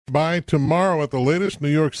by tomorrow at the latest. New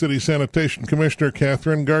York City Sanitation Commissioner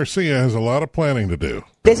Catherine Garcia has a lot of planning to do.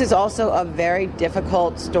 This is also a very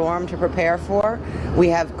difficult storm to prepare for. We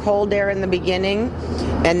have cold air in the beginning,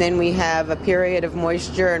 and then we have a period of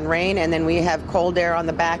moisture and rain, and then we have cold air on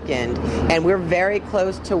the back end. And we're very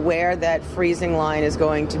close to where that freezing line is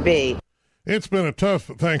going to be. It's been a tough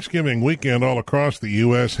Thanksgiving weekend all across the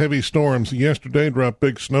U.S. Heavy storms yesterday dropped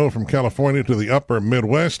big snow from California to the upper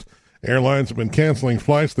Midwest. Airlines have been canceling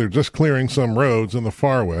flights. They're just clearing some roads in the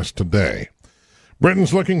far west today.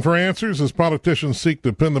 Britain's looking for answers as politicians seek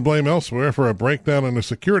to pin the blame elsewhere for a breakdown in a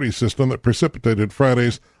security system that precipitated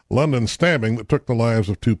Friday's London stabbing that took the lives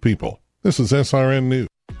of 2 people. This is SRN News.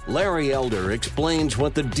 Larry Elder explains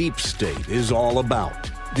what the deep state is all about.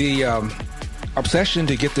 The obsession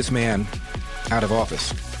to get this man out of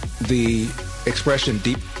office. The expression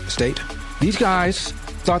deep state. These guys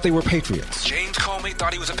thought they were patriots. James Comey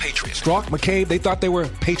thought he was a patriot. Strzok, McCabe, they thought they were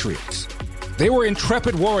patriots. They were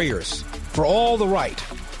intrepid warriors for all the right.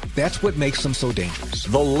 That's what makes them so dangerous.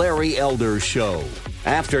 The Larry Elder Show.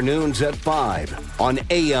 Afternoons at 5 on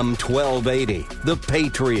AM 1280. The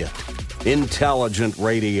Patriot. Intelligent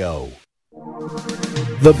radio.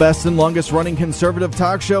 The best and longest-running conservative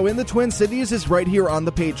talk show in the Twin Cities is right here on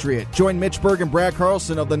The Patriot. Join Mitch Berg and Brad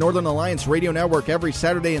Carlson of the Northern Alliance Radio Network every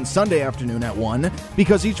Saturday and Sunday afternoon at 1,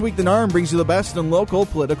 because each week the NARN brings you the best in local,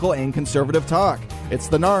 political, and conservative talk. It's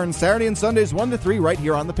the NARN, Saturday and Sundays 1 to 3 right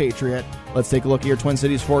here on The Patriot. Let's take a look at your Twin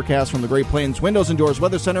Cities forecast from the Great Plains Windows and Doors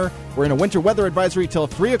Weather Center. We're in a winter weather advisory till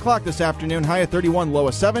 3 o'clock this afternoon, high of 31, low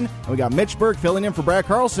of 7. And we got Mitch Berg filling in for Brad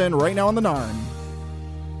Carlson right now on the NARN.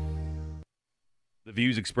 The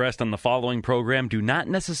views expressed on the following program do not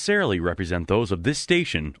necessarily represent those of this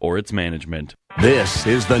station or its management. This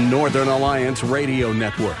is the Northern Alliance Radio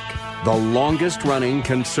Network, the longest-running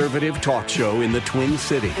conservative talk show in the Twin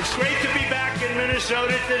Cities. It's great to be back in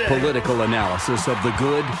Minnesota today. Political analysis of the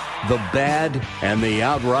good, the bad, and the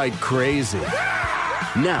outright crazy.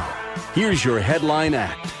 Now, here's your headline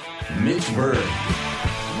act, Mitch Berg.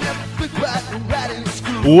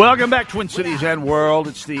 Welcome back, Twin Cities and world.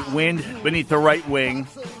 It's the wind beneath the right wing.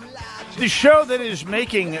 The show that is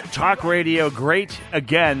making talk radio great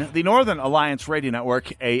again, the Northern Alliance Radio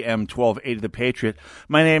Network, AM 1280 The Patriot.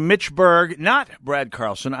 My name is Mitch Berg, not Brad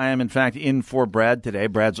Carlson. I am, in fact, in for Brad today.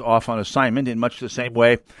 Brad's off on assignment in much the same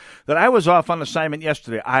way that I was off on assignment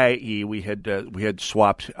yesterday, i.e. we had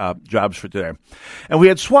swapped jobs for today. And we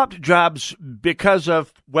had swapped jobs because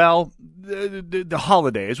of, well, the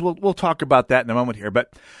holidays. We'll talk about that in a moment here.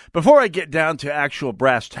 But before I get down to actual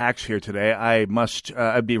brass tacks here today,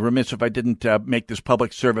 I'd be remiss if I didn't make this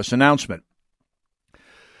public service announcement.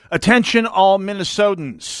 Attention all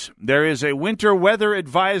Minnesotans. There is a winter weather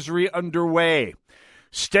advisory underway.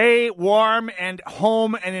 Stay warm and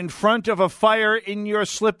home and in front of a fire in your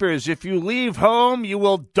slippers. If you leave home, you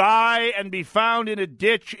will die and be found in a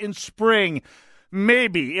ditch in spring.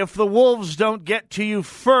 Maybe, if the wolves don't get to you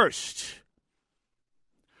first.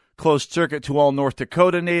 Closed circuit to all North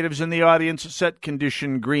Dakota natives in the audience. Set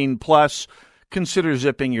condition green plus. Consider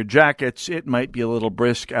zipping your jackets. It might be a little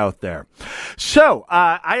brisk out there. So,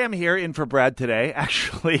 I am here in for Brad today.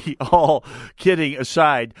 Actually, all kidding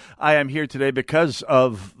aside, I am here today because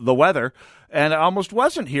of the weather. And I almost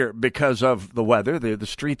wasn't here because of the weather. The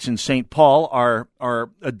streets in St. Paul are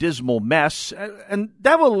a dismal mess. And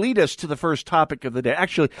that will lead us to the first topic of the day.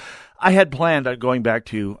 Actually, I had planned on going back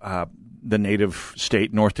to the native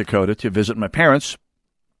state, North Dakota, to visit my parents.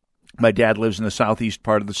 My dad lives in the southeast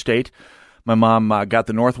part of the state. My mom got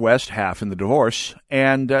the northwest half in the divorce.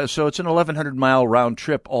 And so it's an 1,100-mile round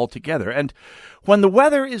trip altogether. And when the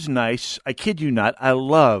weather is nice, I kid you not, I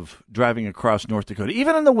love driving across North Dakota,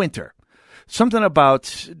 even in the winter. Something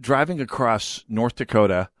about driving across North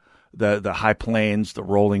Dakota, the high plains, the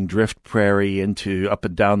rolling drift prairie, into up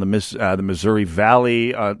and down the Missouri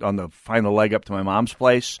Valley on the final leg up to my mom's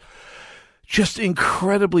place. Just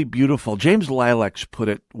incredibly beautiful. James Lilacs put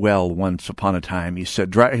it well once upon a time. He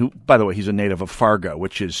said, by the way, he's a native of Fargo,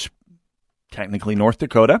 which is technically North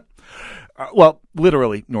Dakota. Well,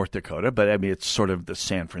 literally North Dakota, but I mean, it's sort of the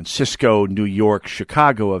San Francisco, New York,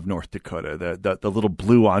 Chicago of North Dakota, the little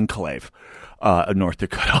blue enclave of North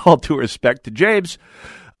Dakota. All due respect to James,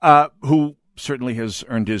 who certainly has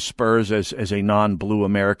earned his spurs as a non-blue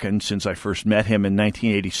American since I first met him in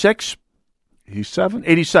 1986.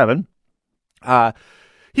 87.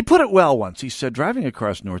 He put it well once. He said, driving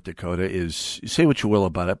across North Dakota is, say what you will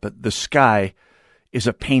about it, but the sky is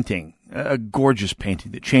a painting, a gorgeous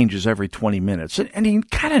painting that changes every 20 minutes. And he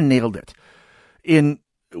kind of nailed it.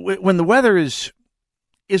 When the weather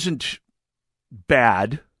isn't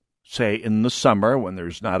bad, say in the summer when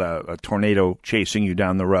there's not a tornado chasing you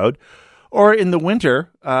down the road, or in the winter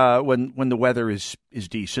when the weather is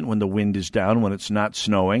decent, when the wind is down, when it's not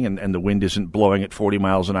snowing and the wind isn't blowing at 40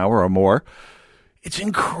 miles an hour or more. It's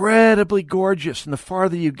incredibly gorgeous, and the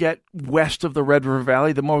farther you get west of the Red River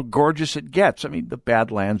Valley, the more gorgeous it gets. I mean, the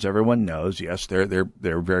Badlands, everyone knows, yes, they're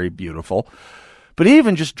very beautiful. But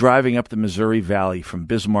even just driving up the Missouri Valley from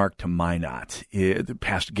Bismarck to Minot,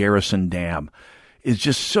 past Garrison Dam, is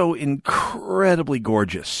just so incredibly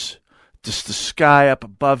gorgeous. Just the sky up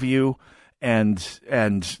above you, and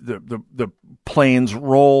the plains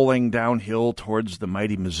rolling downhill towards the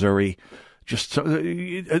mighty Missouri. Just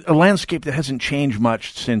a landscape that hasn't changed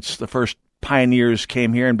much since the first pioneers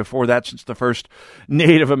came here, and before that, since the first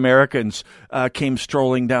Native Americans came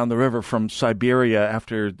strolling down the river from Siberia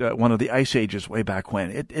after one of the ice ages way back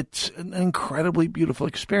when. It's an incredibly beautiful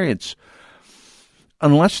experience.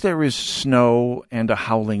 Unless there is snow and a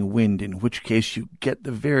howling wind, in which case you get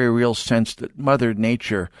the very real sense that Mother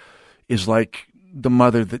Nature is like the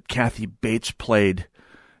mother that Kathy Bates played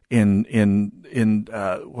in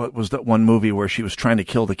what was that one movie where she was trying to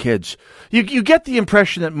kill the kids. You get the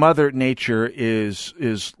impression that Mother Nature is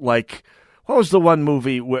like, what was the one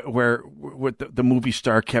movie where the movie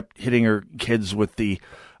star kept hitting her kids with the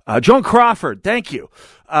Joan Crawford, thank you.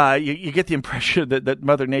 You get the impression that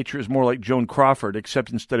Mother Nature is more like Joan Crawford,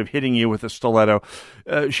 except instead of hitting you with a stiletto,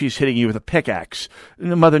 she's hitting you with a pickaxe.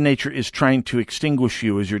 And Mother Nature is trying to extinguish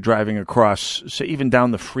you as you're driving across, say, even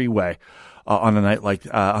down the freeway. On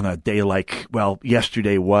a day like, well,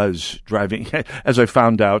 yesterday was driving. As I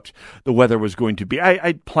found out, the weather was going to be.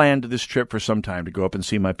 I planned this trip for some time to go up and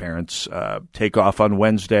see my parents, take off on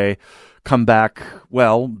Wednesday, come back,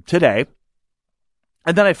 well, today.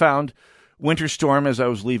 And then I found winter storm as I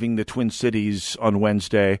was leaving the Twin Cities on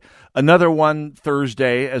Wednesday. Another one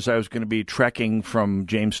Thursday as I was going to be trekking from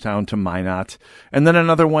Jamestown to Minot. And then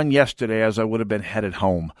another one yesterday as I would have been headed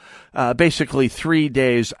home. Basically 3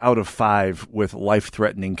 days out of 5 with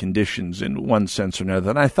life-threatening conditions in one sense or another.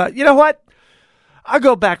 And I thought, you know what? I'll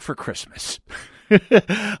go back for Christmas.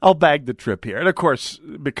 I'll bag the trip here. And of course,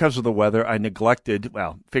 because of the weather, I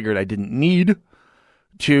figured I didn't need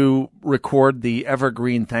to record the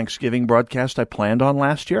evergreen Thanksgiving broadcast I planned on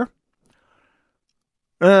last year.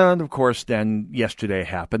 And, of course, then yesterday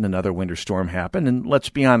happened. Another winter storm happened. And let's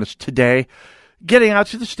be honest, today, getting out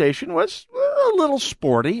to the station was a little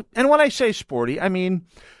sporty. And when I say sporty, I mean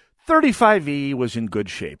 35E was in good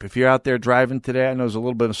shape. If you're out there driving today, I know there's a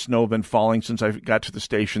little bit of snow been falling since I got to the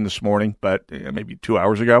station this morning, but maybe 2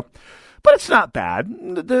 hours ago. But it's not bad.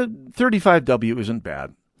 The 35W isn't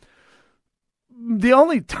bad. The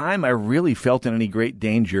only time I really felt in any great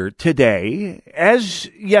danger today, as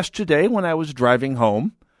yesterday when I was driving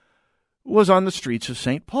home, was on the streets of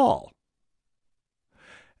St. Paul.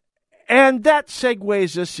 And that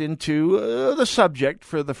segues us into the subject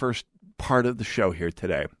for the first part of the show here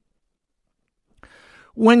today.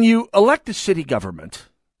 When you elect a city government,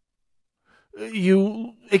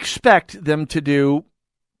 you expect them to do,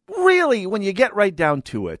 really, when you get right down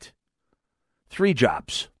to it, 3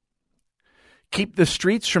 jobs. Keep the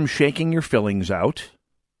streets from shaking your fillings out,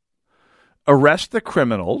 arrest the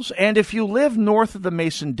criminals, and if you live north of the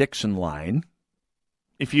Mason-Dixon line,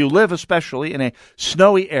 if you live especially in a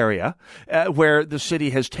snowy area where the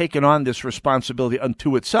city has taken on this responsibility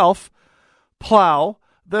unto itself, plow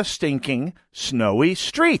the stinking snowy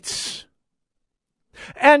streets.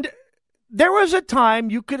 And there was a time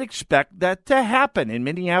you could expect that to happen in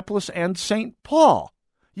Minneapolis and St. Paul.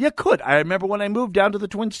 You could. I remember when I moved down to the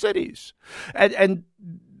Twin Cities and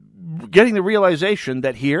getting the realization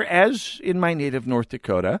that here, as in my native North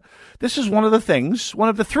Dakota, this is one of the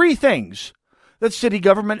 3 things that city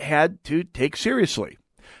government had to take seriously.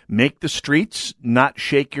 Make the streets not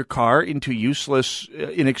shake your car into useless,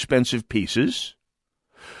 inexpensive pieces.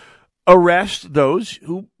 Arrest those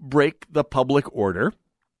who break the public order.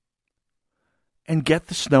 And get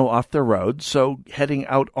the snow off the road so heading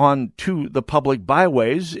out onto the public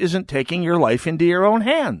byways isn't taking your life into your own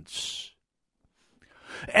hands.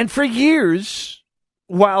 And for years,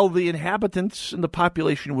 while the inhabitants and the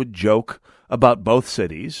population would joke about both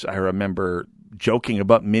cities, I remember joking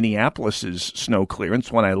about Minneapolis's snow clearance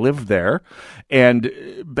when I lived there, and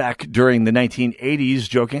back during the 1980s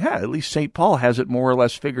joking, at least St. Paul has it more or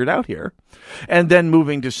less figured out here. And then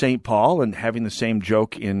moving to St. Paul and having the same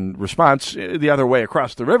joke in response the other way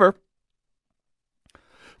across the river.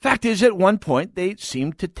 Fact is, at one point, they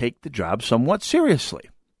seemed to take the job somewhat seriously.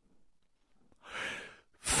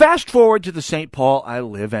 Fast forward to the St. Paul I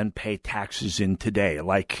live and pay taxes in today,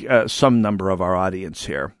 like some number of our audience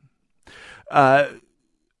here.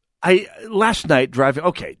 Last night driving,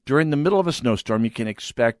 during the middle of a snowstorm, you can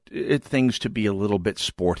expect things to be a little bit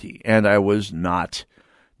sporty, and I was not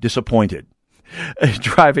disappointed.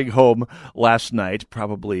 Driving home last night,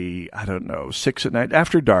 probably, 6 at night,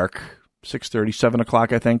 after dark, 6:30, 7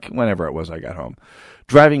 o'clock, I think, whenever it was I got home.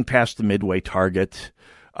 Driving past the Midway Target,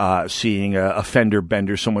 seeing a fender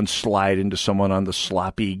bender, someone slide into someone on the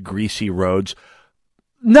sloppy, greasy roads.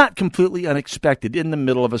 Not completely unexpected in the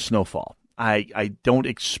middle of a snowfall. I don't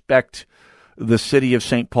expect the city of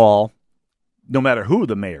St. Paul, no matter who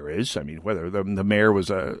the mayor is, whether the mayor was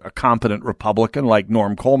a competent Republican like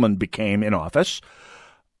Norm Coleman became in office,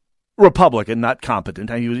 Republican, not competent.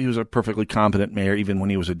 He was a perfectly competent mayor even when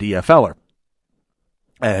he was a DFLer,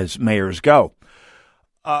 as mayors go.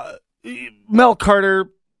 Mel Carter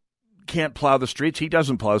can't plow the streets. He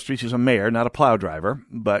doesn't plow the streets. He's a mayor, not a plow driver,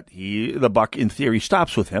 but the buck, in theory,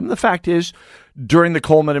 stops with him. The fact is, during the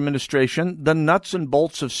Coleman administration, the nuts and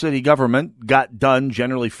bolts of city government got done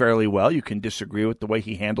generally fairly well. You can disagree with the way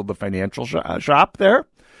he handled the financial shop there.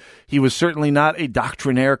 He was certainly not a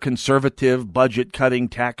doctrinaire, conservative, budget-cutting,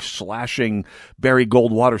 tax-slashing, Barry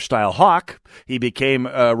Goldwater-style hawk. He became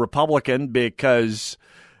a Republican because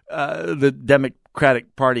the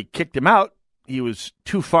Democratic Party kicked him out. He was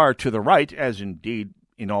too far to the right, as indeed,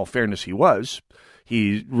 in all fairness, he was.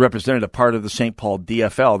 He represented a part of the St. Paul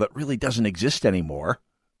DFL that really doesn't exist anymore.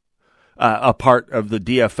 A part of the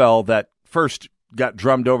DFL that first got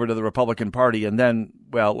drummed over to the Republican Party and then,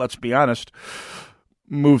 well, let's be honest,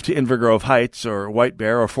 moved to Inver Grove Heights or White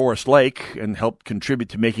Bear or Forest Lake and helped contribute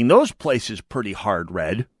to making those places pretty hard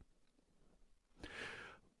red.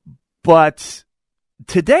 But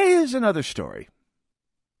today is another story.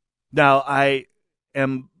 Now, I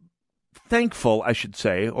am thankful, I should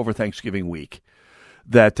say, over Thanksgiving week,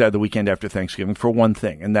 that the weekend after Thanksgiving, for one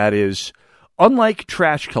thing, and that is, unlike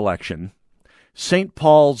trash collection, St.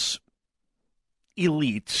 Paul's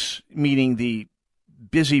elites, meaning the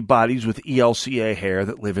busybodies with ELCA hair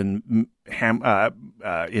that live in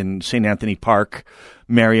St. Anthony Park,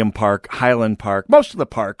 Merriam Park, Highland Park, most of the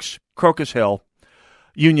parks, Crocus Hill,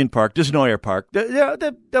 Union Park, Desnoyer Park,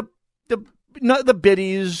 the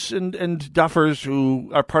biddies and duffers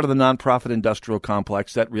who are part of the nonprofit industrial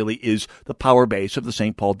complex that really is the power base of the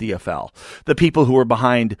St. Paul DFL. The people who were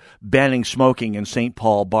behind banning smoking in St.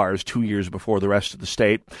 Paul bars 2 years before the rest of the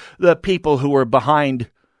state. The people who were behind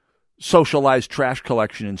socialized trash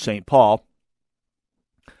collection in St. Paul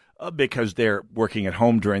because they're working at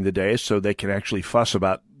home during the day so they can actually fuss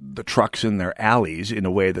about the trucks in their alleys in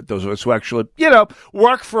a way that those of us who actually,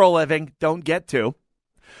 work for a living don't get to.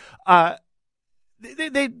 One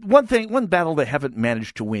battle they haven't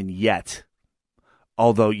managed to win yet,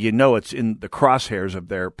 although it's in the crosshairs of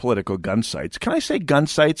their political gun sights. Can I say gun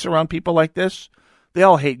sights around people like this? They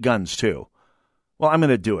all hate guns, too. Well, I'm going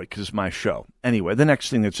to do it because it's my show. Anyway, the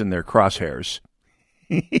next thing that's in their crosshairs,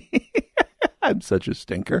 I'm such a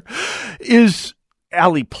stinker, is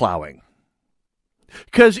alley plowing.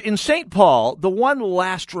 Because in St. Paul, the one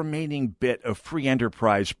last remaining bit of free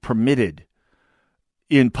enterprise permitted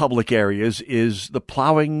in public areas is the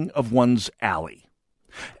plowing of one's alley.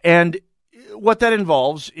 And what that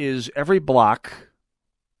involves is every block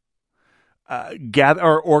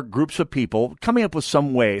gather or groups of people coming up with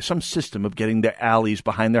some system of getting the alleys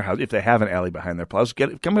behind their house, if they have an alley behind their house,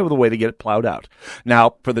 coming up with a way to get it plowed out.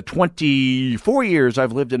 Now, for the 24 years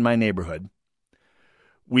I've lived in my neighborhood,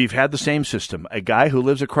 we've had the same system. A guy who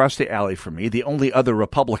lives across the alley from me, the only other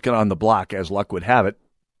Republican on the block, as luck would have it,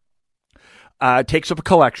 takes up a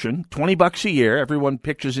collection, $20 a year. Everyone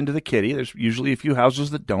pitches into the kitty. There's usually a few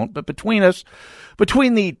houses that don't, but between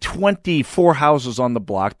the 24 houses on the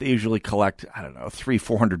block, they usually collect,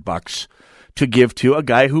 $300-400 to give to a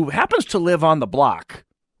guy who happens to live on the block,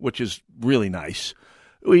 which is really nice.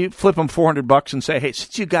 We flip him $400 and say, hey,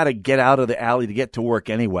 since you got to get out of the alley to get to work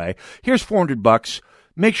anyway, here's $400.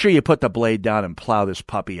 Make sure you put the blade down and plow this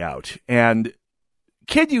puppy out. And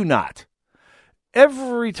kid you not,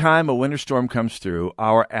 every time a winter storm comes through,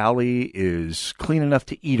 our alley is clean enough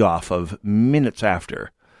to eat off of minutes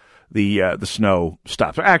after the snow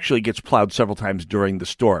stops. It actually gets plowed several times during the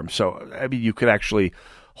storm. So, you could actually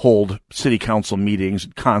hold city council meetings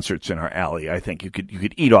and concerts in our alley. I think you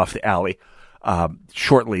could eat off the alley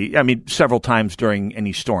shortly. Several times during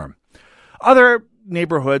any storm. Other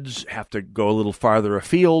neighborhoods have to go a little farther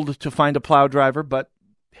afield to find a plow driver, but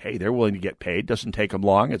hey, they're willing to get paid. Doesn't take them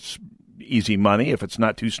long. It's easy money. If it's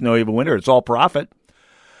not too snowy of a winter, it's all profit.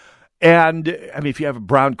 And if you have a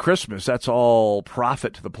brown Christmas, that's all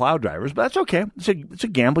profit to the plow drivers, but that's okay. It's a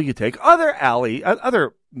gamble you take.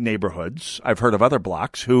 Other neighborhoods, I've heard of other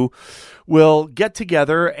blocks who will get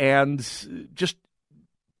together and just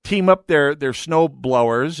team up their snow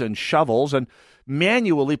blowers and shovels and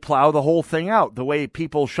manually plow the whole thing out the way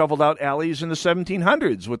people shoveled out alleys in the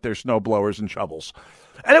 1700s with their snow blowers and shovels.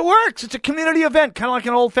 And it works. It's a community event, kind of like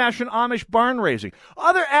an old-fashioned Amish barn raising.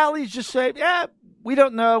 Other alleys just say, yeah, we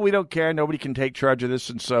don't know, we don't care, nobody can take charge of this,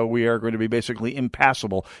 and so we are going to be basically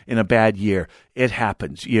impassable in a bad year. It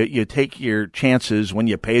happens. You take your chances when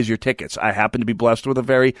you pay your tickets. I happen to be blessed with a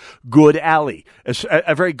very good alley,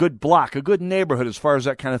 a very good block, a good neighborhood as far as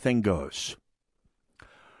that kind of thing goes.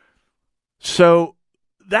 So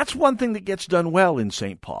that's one thing that gets done well in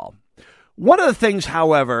St. Paul. One of the things,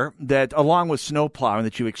 however, that along with snow plowing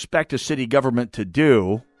that you expect a city government to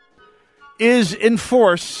do is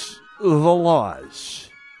enforce the laws.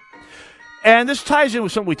 And this ties in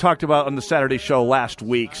with something we talked about on the Saturday show last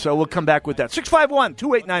week, so we'll come back with that.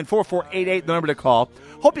 651-289-4488, the number to call.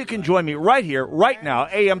 Hope you can join me right here, right now,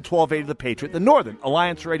 AM 1280 The Patriot, the Northern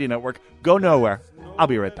Alliance Radio Network. Go nowhere. I'll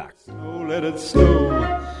be right back. Let it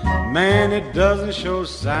snow. Man, it doesn't show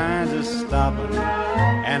signs of stopping.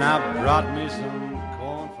 And I brought me some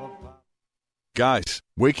corn for pop. Guys,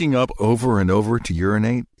 waking up over and over to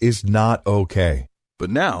urinate is not okay. But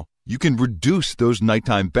now, you can reduce those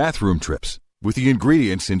nighttime bathroom trips with the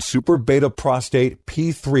ingredients in Super Beta Prostate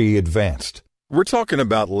P3 Advanced. We're talking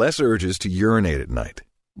about less urges to urinate at night,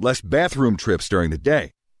 less bathroom trips during the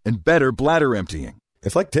day, and better bladder emptying.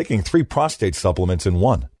 It's like taking 3 prostate supplements in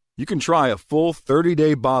one. You can try a full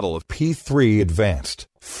 30-day bottle of P3 Advanced.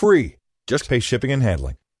 Free. Just pay shipping and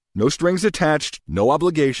handling. No strings attached, no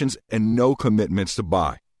obligations, and no commitments to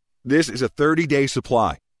buy. This is a 30-day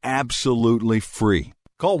supply, absolutely free.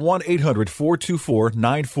 Call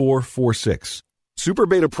 1-800-424-9446. Super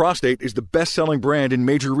Beta Prostate is the best-selling brand in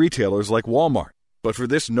major retailers like Walmart. But for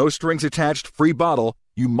this no-strings-attached free bottle,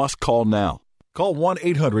 you must call now. Call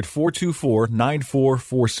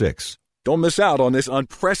 1-800-424-9446. Don't miss out on this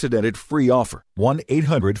unprecedented free offer.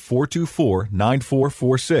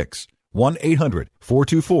 1-800-424-9446.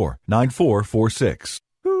 1-800-424-9446.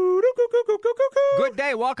 Good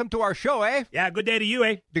day. Welcome to our show, eh? Yeah, good day to you,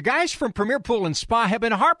 eh? The guys from Premier Pool and Spa have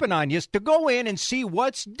been harping on you to go in and see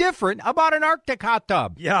what's different about an Arctic hot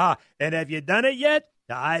tub. Yeah, and have you done it yet?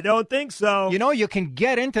 I don't think so. You know, you can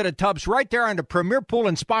get into the tubs right there on the Premier Pool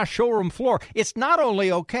and Spa showroom floor. It's not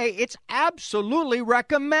only okay, it's absolutely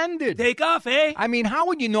recommended. Take off, eh? I mean, how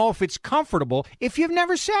would you know if it's comfortable if you've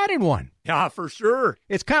never sat in one? Yeah, for sure.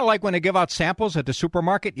 It's kind of like when they give out samples at the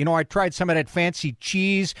supermarket. You know, I tried some of that fancy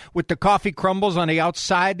cheese with the coffee crumbles on the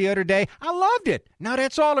outside the other day. I loved it. Now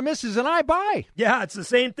that's all the missus and I buy. Yeah, it's the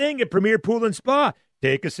same thing at Premier Pool and Spa.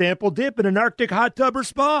 Take a sample dip in an Arctic hot tub or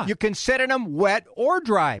spa. You can sit in them wet or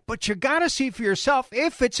dry, but you got to see for yourself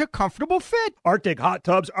if it's a comfortable fit. Arctic hot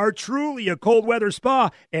tubs are truly a cold weather spa,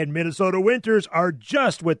 and Minnesota winters are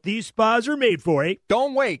just what these spas are made for, eh?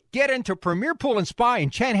 Don't wait. Get into Premier Pool and Spa in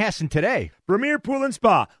Chanhassen today. Premier Pool and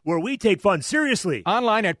Spa, where we take fun seriously.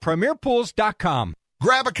 Online at premierpools.com.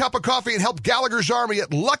 Grab a cup of coffee and help Gallagher's Army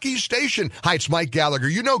at Lucky's Station. Hi, it's Mike Gallagher.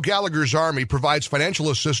 You know Gallagher's Army provides financial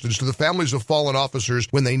assistance to the families of fallen officers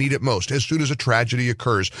when they need it most, as soon as a tragedy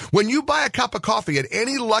occurs. When you buy a cup of coffee at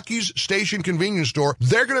any Lucky's Station convenience store,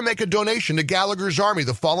 they're going to make a donation to Gallagher's Army,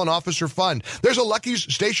 the Fallen Officer Fund. There's a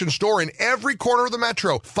Lucky's Station store in every corner of the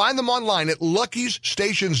metro. Find them online at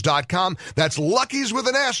Lucky'sStations.com. That's Lucky's with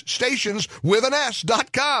an S, stations with an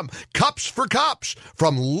S.com. Cups for cops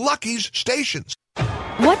from Lucky's Stations.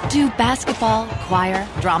 What do basketball, choir,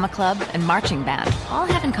 drama club, and marching band all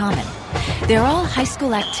have in common? They're all high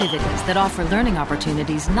school activities that offer learning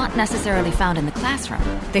opportunities not necessarily found in the classroom.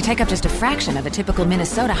 They take up just a fraction of a typical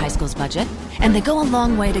Minnesota high school's budget, and they go a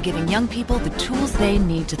long way to giving young people the tools they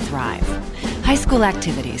need to thrive. High school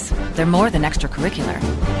activities, they're more than extracurricular.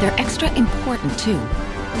 They're extra important, too.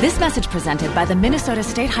 This message presented by the Minnesota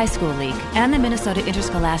State High School League and the Minnesota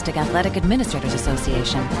Interscholastic Athletic Administrators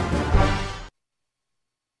Association.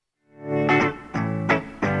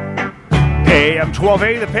 AM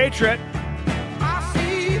 1280, The Patriot.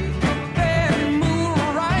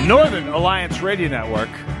 Northern Alliance Radio Network.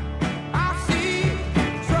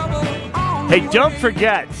 Hey, don't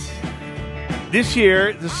forget, this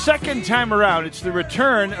year, the second time around, it's the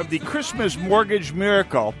return of the Christmas Mortgage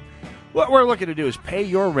Miracle. What we're looking to do is pay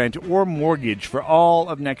your rent or mortgage for all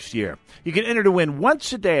of next year. You can enter to win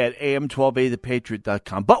once a day at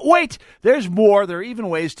am1280thepatriot.com. But wait, there's more. There are even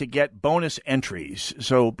ways to get bonus entries.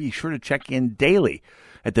 So be sure to check in daily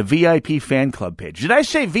at the VIP Fan Club page. Did I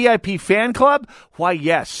say VIP Fan Club? Why,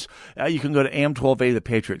 yes. You can go to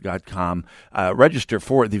am1280thepatriot.com, register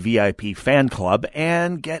for the VIP Fan Club,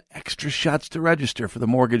 and get extra shots to register for the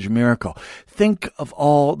Mortgage Miracle. Think of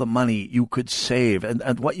all the money you could save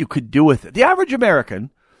and what you could do with it. The average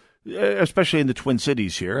American especially in the Twin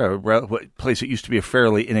Cities here, a place that used to be a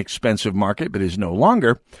fairly inexpensive market but is no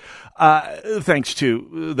longer, thanks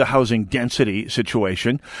to the housing density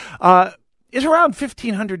situation, is around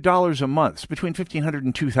 $1,500 a month, between $1,500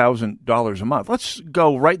 and $2,000 a month. Let's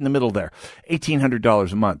go right in the middle there,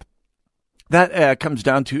 $1,800 a month. That comes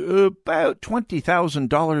down to about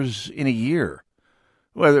 $20,000 in a year,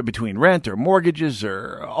 whether between rent or mortgages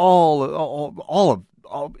or all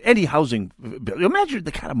of any housing bill. Imagine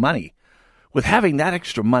the kind of money, with having that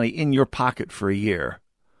extra money in your pocket for a year.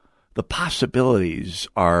 The possibilities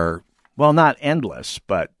are, well, not endless,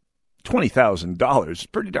 but $20,000 is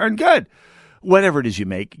pretty darn good. Whatever it is you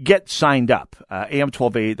make, get signed up.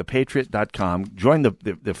 AM1280, thepatriot.com. Join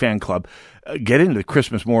the fan club. Get into the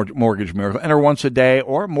Christmas Mortgage Miracle. Enter once a day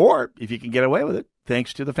or more if you can get away with it,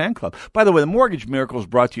 thanks to the fan club. By the way, the Mortgage Miracle is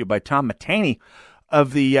brought to you by Tom Mataney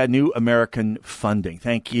of the New American Funding.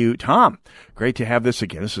 Thank you, Tom. Great to have this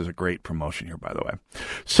again. This is a great promotion here, by the way.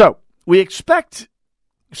 So we expect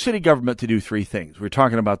city government to do three things. We're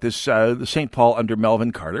talking about this, the St. Paul under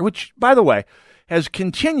Melvin Carter, which, by the way, has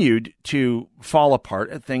continued to fall apart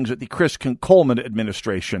at things that the Chris Coleman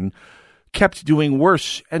administration kept doing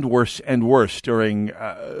worse and worse and worse during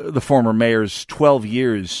the former mayor's 12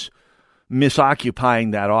 years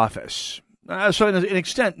misoccupying that office. So in an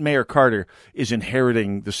extent, Mayor Carter is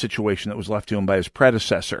inheriting the situation that was left to him by his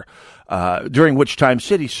predecessor, during which time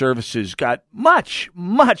city services got much,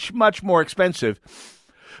 much, much more expensive,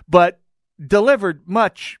 but delivered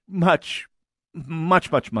much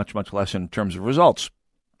less in terms of results.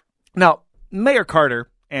 Now, Mayor Carter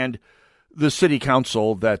and the city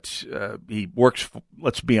council that he works for,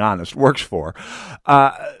 let's be honest, works for,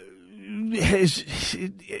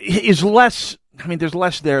 is less, I mean, there's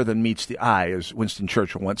less there than meets the eye, as Winston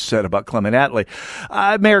Churchill once said about Clement Attlee.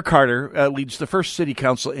 Mayor Carter leads the first city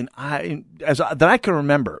council that I can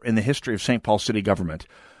remember in the history of St. Paul city government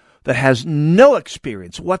that has no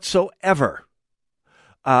experience whatsoever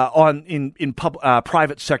in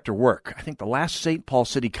private sector work. I think the last St. Paul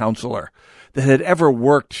city councilor that had ever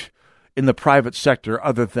worked in the private sector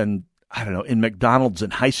other than, I don't know, in McDonald's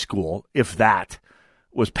in high school, if that,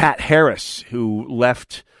 was Pat Harris, who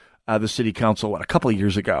left the city council, a couple of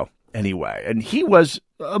years ago anyway. And he was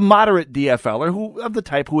a moderate DFLer of the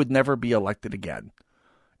type who would never be elected again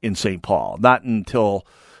in St. Paul, not until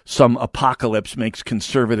some apocalypse makes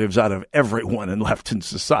conservatives out of everyone and left in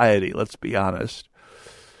society, let's be honest.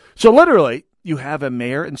 So literally, you have a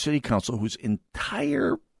mayor and city council whose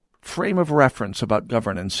entire frame of reference about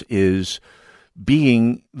governance is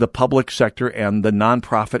being the public sector and the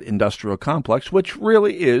nonprofit industrial complex, which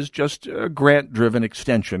really is just a grant-driven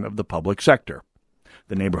extension of the public sector.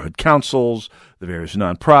 The neighborhood councils, the various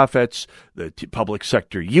nonprofits, the public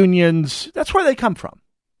sector unions, that's where they come from.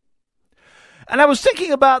 And I was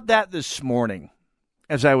thinking about that this morning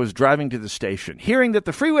as I was driving to the station, hearing that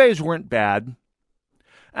the freeways weren't bad.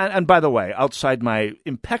 And by the way, outside my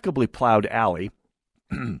impeccably plowed alley,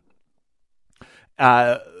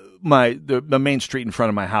 the main street in front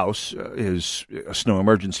of my house is a snow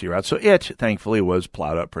emergency route, so it, thankfully, was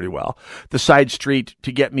plowed up pretty well. The side street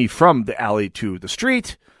to get me from the alley to the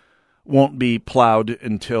street won't be plowed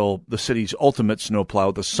until the city's ultimate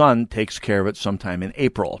snowplow, the sun, takes care of it sometime in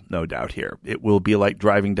April, no doubt here. It will be like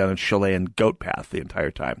driving down a Chilean goat path the entire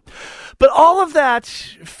time. But all of that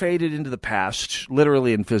faded into the past,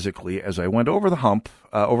 literally and physically, as I went over the hump,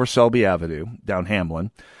 over Selby Avenue, down Hamlin,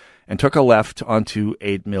 and took a left onto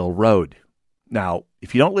 8 Mill Road. Now,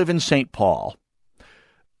 if you don't live in St. Paul,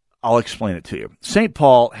 I'll explain it to you. St.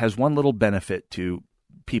 Paul has one little benefit to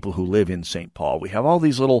people who live in St. Paul. We have all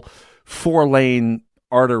these little 4-lane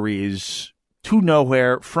arteries to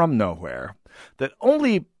nowhere from nowhere that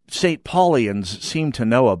only St. Paulians seem to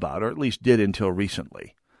know about, or at least did until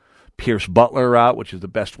recently. Pierce Butler route, which is the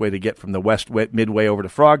best way to get from the West Midway over to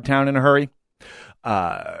Frogtown in a hurry.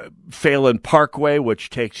 Phelan Parkway, which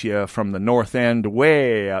takes you from the north end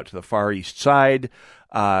way out to the far east side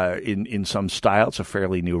in some style. It's a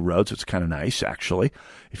fairly new road, so it's kind of nice, actually.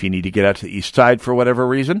 If you need to get out to the east side for whatever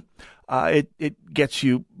reason, it gets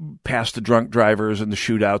you past the drunk drivers and the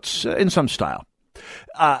shootouts in some style.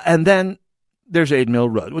 And then there's 8 Mill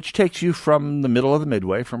Road, which takes you from the middle of the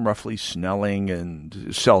Midway, from roughly Snelling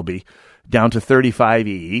and Selby, down to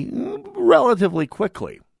 35E relatively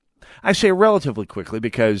quickly. I say relatively quickly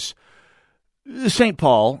because St.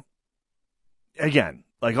 Paul, again,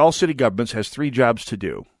 like all city governments, has 3 jobs to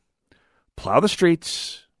do. Plow the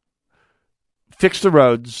streets, fix the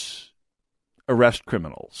roads, arrest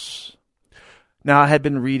criminals. Now, I had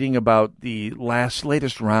been reading about the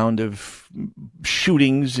latest round of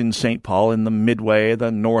shootings in St. Paul in the Midway,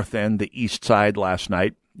 the North End, the East Side last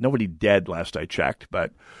night. Nobody dead last I checked,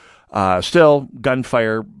 but still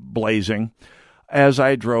gunfire blazing as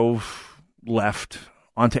I drove left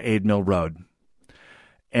onto Aid Mill Road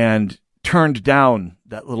and turned down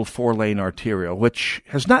that little 4-lane arterial, which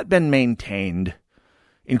has not been maintained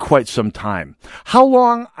in quite some time. How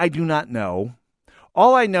long, I do not know.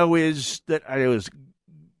 All I know is that I was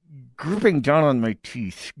gripping down on my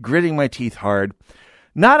teeth, gritting my teeth hard,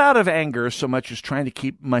 not out of anger so much as trying to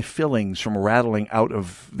keep my fillings from rattling out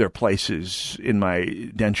of their places in my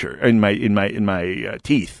denture, in my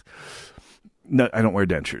teeth. No, I don't wear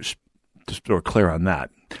dentures. Just so we're clear on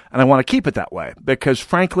that. And I want to keep it that way because,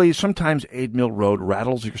 frankly, sometimes Aid Mill Road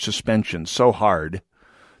rattles your suspension so hard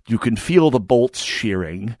you can feel the bolts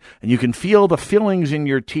shearing and you can feel the fillings in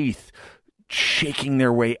your teeth shaking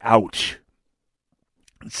their way out.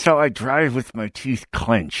 So I drive with my teeth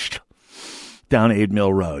clenched down Aid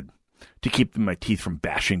Mill Road to keep my teeth from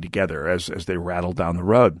bashing together as they rattle down the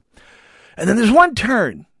road. And then there's one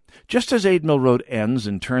turn. Just as Aid Mill Road ends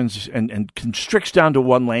and turns and constricts down to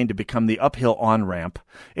one lane to become the uphill on-ramp,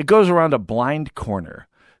 it goes around a blind corner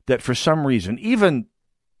that for some reason,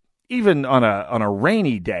 even on a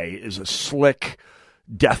rainy day, is a slick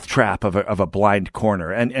death trap of a blind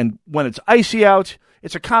corner. And when it's icy out,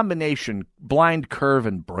 it's a combination blind curve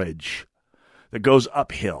and bridge that goes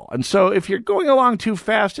uphill. And so if you're going along too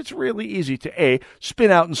fast, it's really easy to A,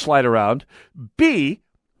 spin out and slide around, B,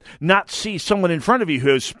 not see someone in front of you who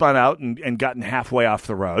has spun out and gotten halfway off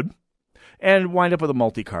the road, and wind up with a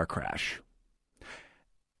multi-car crash.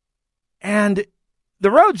 And the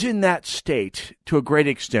road's in that state to a great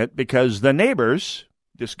extent because the neighbors,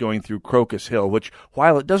 just going through Crocus Hill, which,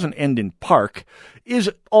 while it doesn't end in Park, is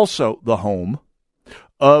also the home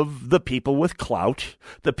of the people with clout,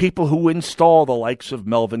 the people who install the likes of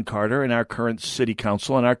Melvin Carter and our current city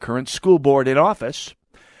council and our current school board in office.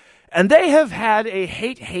 And they have had a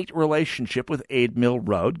hate-hate relationship with Aid Mill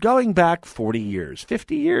Road going back 40 years,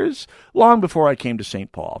 50 years, long before I came to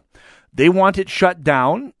St. Paul. They want it shut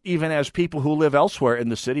down, even as people who live elsewhere in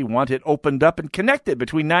the city want it opened up and connected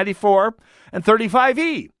between 94 and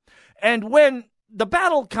 35E. And when the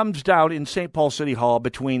battle comes down in St. Paul City Hall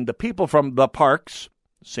between the people from the parks,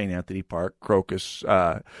 St. Anthony Park, Crocus,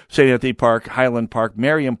 St. Anthony Park, Highland Park,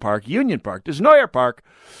 Merriam Park, Union Park, Desnoyer Park,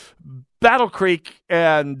 Battle Creek,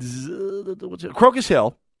 and Crocus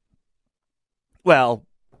Hill, well,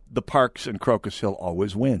 the parks and Crocus Hill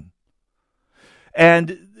always win.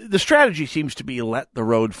 And the strategy seems to be let the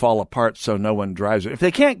road fall apart so no one drives it. If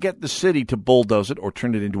they can't get the city to bulldoze it or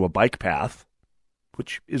turn it into a bike path,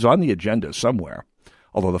 which is on the agenda somewhere,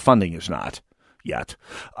 although the funding is not yet,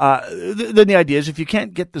 then the idea is if you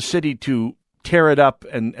can't get the city to tear it up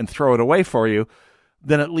and throw it away for you,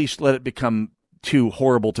 then at least let it become too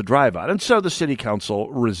horrible to drive on. And so the city council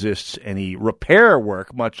resists any repair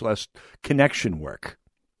work, much less connection work,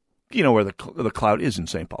 where the clout is in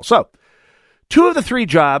St. Paul. So 2 of the 3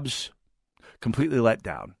 jobs completely let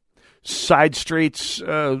down. Side streets,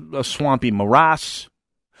 a swampy morass,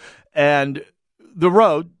 and the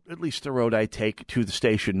road, at least the road I take to the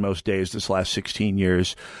station most days this last 16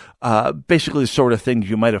 years, basically the sort of things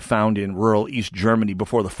you might have found in rural East Germany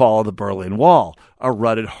before the fall of the Berlin Wall, a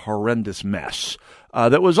rutted, horrendous mess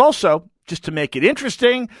that was also, just to make it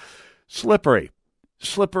interesting, slippery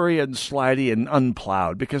and slidey and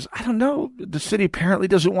unplowed because, I don't know, the city apparently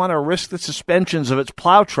doesn't want to risk the suspensions of its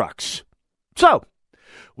plow trucks. So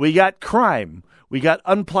we got crime. We got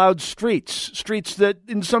unplowed streets that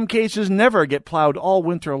in some cases never get plowed all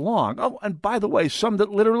winter long. Oh, and by the way, some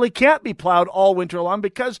that literally can't be plowed all winter long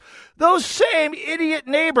because those same idiot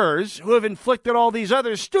neighbors who have inflicted all these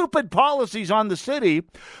other stupid policies on the city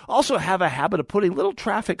also have a habit of putting little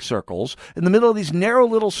traffic circles in the middle of these narrow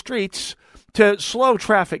little streets to slow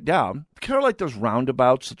traffic down, kind of like those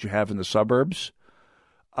roundabouts that you have in the suburbs,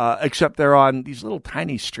 except they're on these little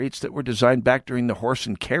tiny streets that were designed back during the horse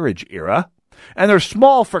and carriage era. And they're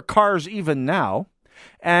small for cars even now,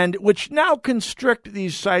 and which now constrict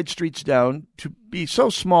these side streets down to be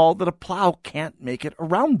so small that a plow can't make it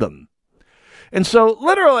around them. And so,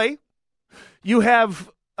 literally, you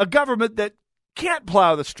have a government that can't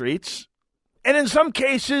plow the streets, and in some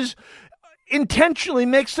cases, intentionally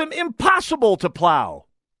makes them impossible to plow,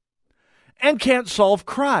 and can't solve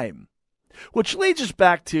crime. Which leads us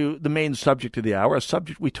back to the main subject of the hour, a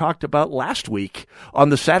subject we talked about last week on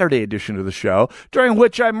the Saturday edition of the show, during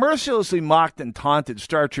which I mercilessly mocked and taunted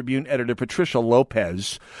Star Tribune editor Patricia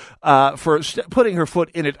Lopez for putting her foot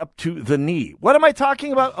in it up to the knee. What am I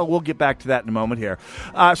talking about? Oh, we'll get back to that in a moment here.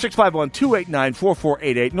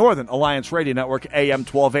 651-289-4488, Northern Alliance Radio Network, AM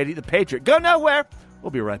 1280, The Patriot. Go nowhere. We'll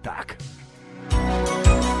be right back.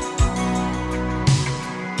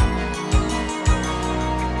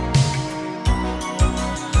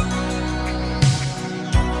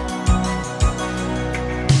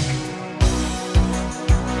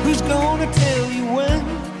 can't tell you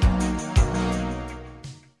when.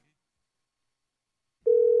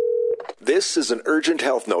 This is an urgent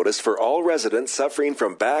health notice for all residents suffering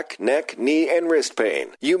from back, neck, knee, and wrist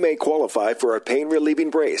pain. You may qualify for a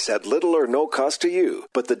pain-relieving brace at little or no cost to you,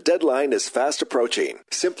 but the deadline is fast approaching.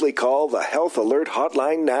 Simply call the Health Alert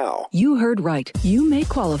Hotline now. You heard right. You may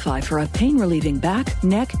qualify for a pain-relieving back,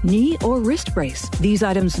 neck, knee, or wrist brace. These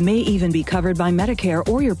items may even be covered by Medicare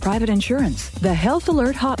or your private insurance. The Health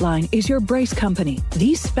Alert Hotline is your brace company.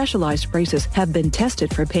 These specialized braces have been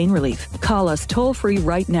tested for pain relief. Call us toll-free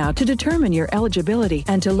right now to determine your eligibility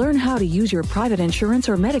and to learn how to use your private insurance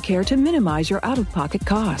or Medicare to minimize your out-of-pocket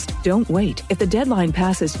cost. Don't wait. If the deadline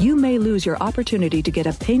passes, you may lose your opportunity to get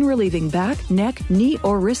a pain-relieving back, neck, knee,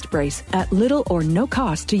 or wrist brace at little or no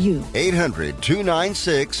cost to you.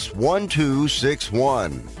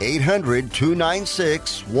 800-296-1261.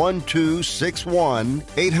 800-296-1261.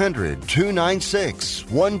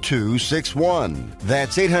 800-296-1261.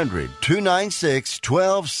 That's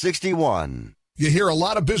 800-296-1261. You hear a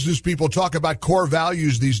lot of business people talk about core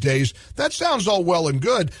values these days. That sounds all well and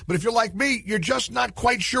good, but if you're like me, you're just not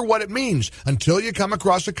quite sure what it means until you come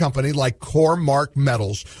across a company like Core-Mark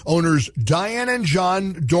Metals. Owners Diane and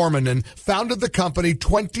John Dormanen founded the company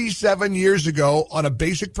 27 years ago on a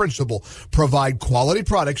basic principle: provide quality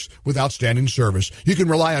products with outstanding service. You can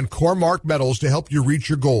rely on Core-Mark Metals to help you reach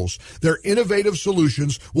your goals. Their innovative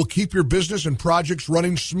solutions will keep your business and projects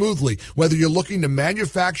running smoothly, whether you're looking to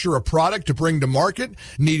manufacture a product to bring to market,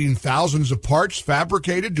 needing thousands of parts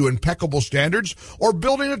fabricated to impeccable standards, or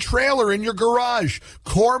building a trailer in your garage.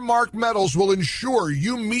 Core-Mark Metals will ensure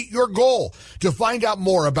you meet your goal. To find out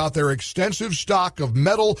more about their extensive stock of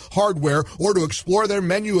metal hardware or to explore their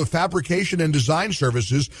menu of fabrication and design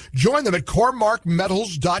services, join them at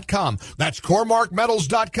CoreMarkMetals.com. That's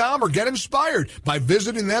CoreMarkMetals.com, or get inspired by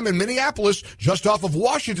visiting them in Minneapolis, just off of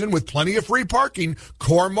Washington, with plenty of free parking.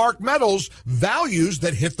 Core-Mark Metals, values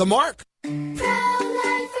that hit the mark.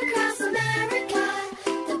 Pro-life across America,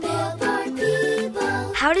 the Billboard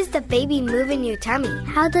people. How does the baby move in your tummy?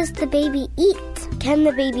 How does the baby eat? Can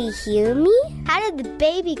the baby hear me? How did the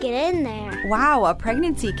baby get in there? Wow, a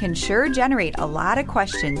pregnancy can sure generate a lot of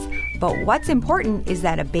questions. But what's important is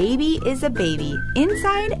that a baby is a baby,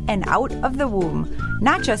 inside and out of the womb.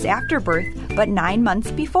 Not just after birth, but 9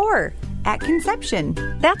 months before. At conception.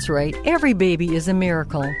 That's right. Every baby is a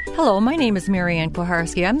miracle. Hello, my name is Marianne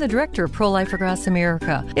Kuharski. I'm the director of Pro-Life Across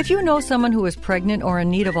America. If you know someone who is pregnant or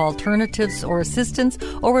in need of alternatives or assistance,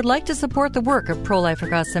 or would like to support the work of Pro-Life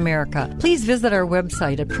Across America, please visit our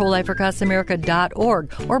website at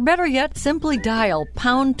prolifeacrossamerica.org, or better yet, simply dial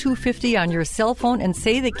pound 250 on your cell phone and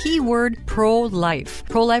say the keyword pro-life.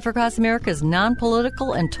 Pro-Life Across America is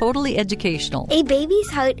non-political and totally educational. A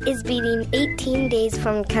baby's heart is beating 18 days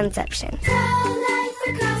from conception. Pro-life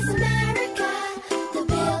across America, the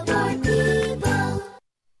Billboard people.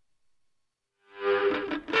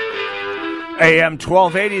 AM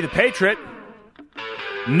 1280, The Patriot.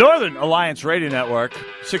 Northern Alliance Radio Network,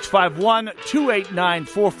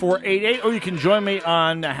 651-289-4488. Or you can join me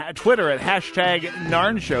on Twitter at hashtag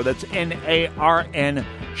NARN Show. That's NARN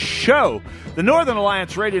Show. The Northern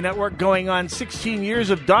Alliance Radio Network going on 16 years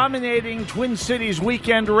of dominating Twin Cities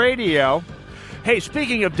weekend radio. Hey,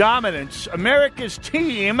 speaking of dominance, America's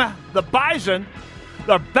team, the Bison,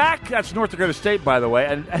 they're back. That's North Dakota State, by the way.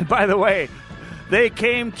 And by the way, they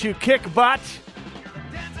came to kick butt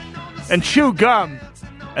and chew gum.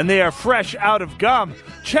 And they are fresh out of gum.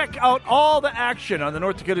 Check out all the action on the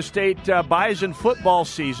North Dakota State Bison football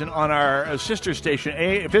season on our sister station,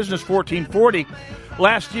 Business 1440.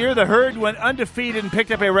 Last year, the Herd went undefeated and picked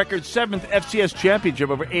up a record 7th FCS championship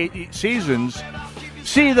over 8 seasons.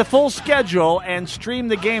 See the full schedule and stream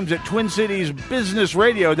the games at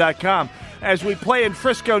TwinCitiesBusinessRadio.com. As we play in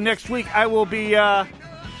Frisco next week, I will be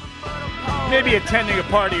maybe attending a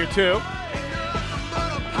party or two.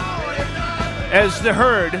 As the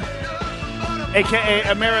Herd,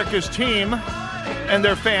 a.k.a. America's team, and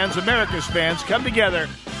their fans, America's fans, come together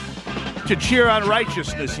to cheer on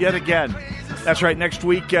righteousness yet again. That's right, next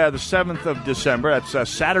week, the 7th of December, that's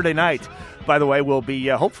Saturday night. By the way, will be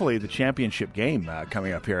hopefully the championship game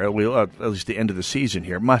coming up here. We'll, at least the end of the season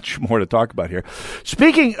here. Much more to talk about here.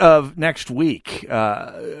 Speaking of next week,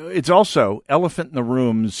 it's also Elephant in the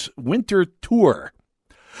Room's winter tour.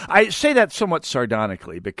 I say that somewhat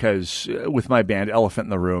sardonically because with my band Elephant in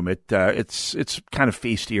the Room, it's kind of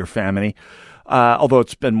feasty or famine-y. Although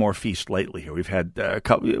it's been more feast lately here. We've had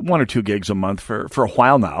 1 or 2 gigs a month for a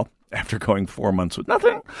while now. after going 4 months with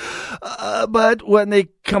nothing. But when they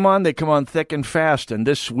come on thick and fast. And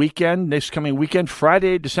this coming weekend,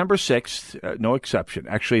 Friday, December 6th, no exception.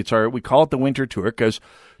 Actually, we call it the Winter Tour because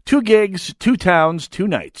 2 gigs, 2 towns, 2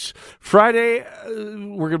 nights. Friday,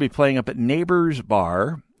 we're going to be playing up at Neighbors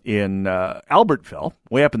Bar in Albertville,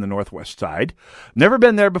 way up in the northwest side. Never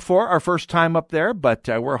been there before, our first time up there, but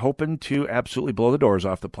we're hoping to absolutely blow the doors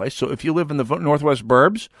off the place. So if you live in the northwest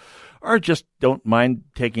burbs, or just don't mind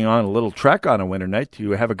taking on a little trek on a winter night to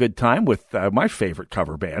have a good time with my favorite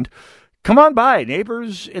cover band, come on by,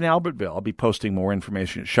 Neighbors in Albertville. I'll be posting more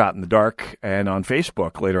information at Shot in the Dark and on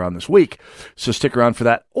Facebook later on this week, so stick around for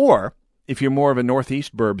that. Or if you're more of a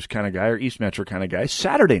Northeast Burbs kind of guy or East Metro kind of guy,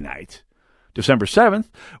 Saturday night, December 7th,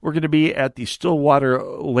 we're going to be at the Stillwater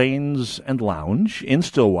Lanes and Lounge in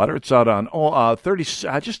Stillwater. It's out on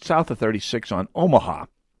just south of 36 on Omaha.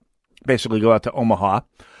 Basically, go out to Omaha,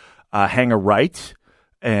 hang a right,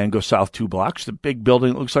 and go south 2 blocks. The big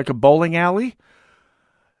building that looks like a bowling alley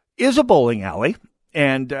is a bowling alley,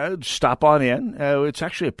 and stop on in. It's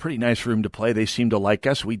actually a pretty nice room to play. They seem to like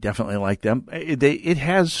us. We definitely like them. It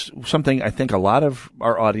has something I think a lot of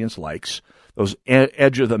our audience likes, those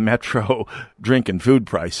edge of the metro drink and food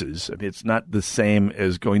prices. I mean, it's not the same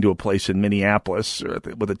as going to a place in Minneapolis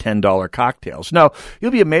with a $10 cocktails. No,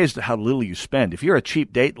 you'll be amazed at how little you spend. If you're a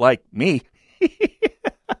cheap date like me,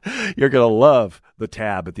 you're going to love the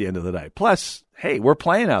tab at the end of the night. Plus, hey, we're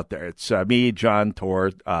playing out there. It's me, John,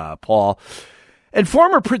 Tor, Paul, and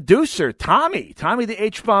former producer Tommy the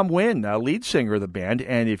H-Bomb Wynn, lead singer of the band.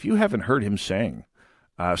 And if you haven't heard him sing,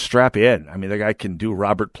 strap in. I mean, the guy can do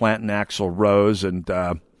Robert Plant and Axl Rose and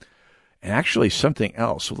actually something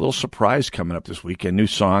else. A little surprise coming up this week. A new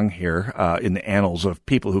song here in the annals of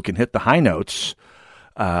people who can hit the high notes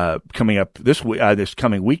coming up this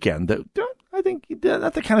coming weekend. I think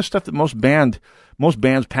that's the kind of stuff that most bands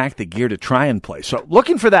pack the gear to try and play. So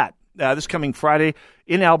looking for that this coming Friday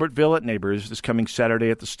in Albertville at Neighbors, this coming Saturday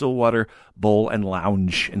at the Stillwater Bowl and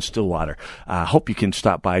Lounge in Stillwater. Hope you can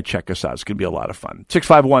stop by, check us out. It's going to be a lot of fun.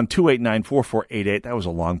 651-289-4488. That was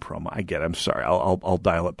a long promo. I get it. I'm sorry. I'll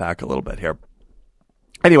dial it back a little bit here.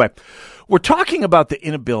 Anyway, we're talking about the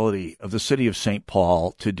inability of the city of St.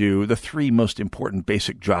 Paul to do the 3 most important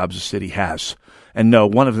basic jobs the city has. And no,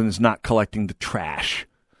 one of them is not collecting the trash.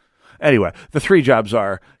 Anyway, the 3 jobs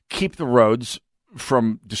are keep the roads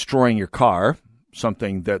from destroying your car,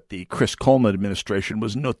 something that the Chris Coleman administration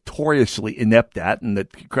was notoriously inept at, and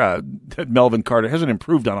that Melvin Carter hasn't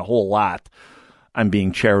improved on a whole lot. I'm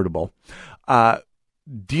being charitable.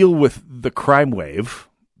 Deal with the crime wave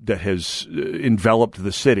that has enveloped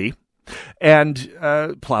the city, and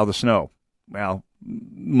plow the snow. Well,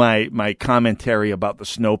 my commentary about the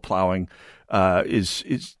snow plowing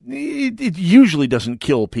it usually doesn't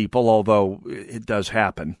kill people, although it does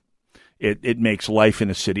happen. It makes life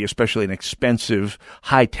in a city, especially an expensive,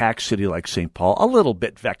 high-tax city like St. Paul, a little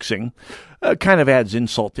bit vexing. Kind of adds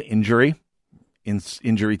insult to injury,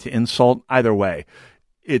 injury to insult. Either way,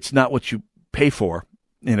 it's not what you pay for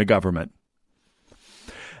in a government.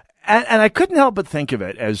 And I couldn't help but think of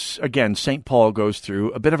it as, again, St. Paul goes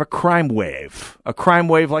through a bit of a crime wave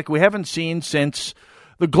like we haven't seen since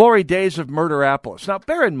the glory days of Murderapolis. Now,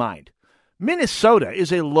 bear in mind, Minnesota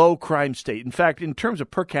is a low-crime state. In fact, in terms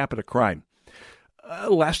of per capita crime,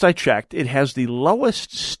 last I checked, it has the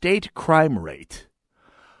lowest state crime rate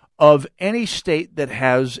of any state that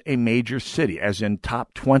has a major city, as in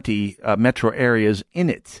top 20 metro areas in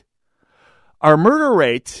it. Our murder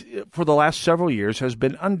rate for the last several years has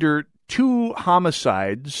been under 2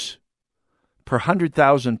 homicides per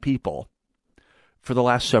 100,000 people for the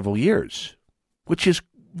last several years, which is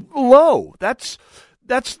low. That's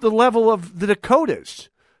the level of the Dakotas.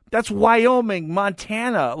 That's Wyoming,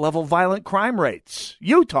 Montana level violent crime rates.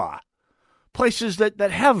 Utah, places that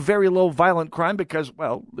have very low violent crime because,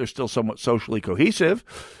 well, they're still somewhat socially cohesive.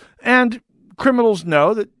 And criminals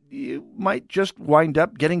know that you might just wind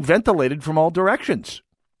up getting ventilated from all directions.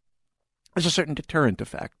 There's a certain deterrent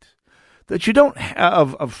effect that you don't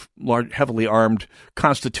have of large, heavily armed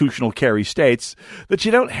constitutional carry states that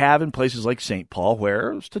you don't have in places like St. Paul,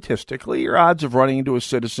 where statistically your odds of running into a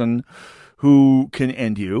citizen who can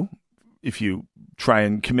end you if you try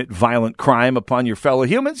and commit violent crime upon your fellow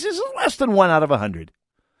humans is less than 1 out of 100.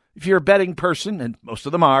 If you're a betting person, and most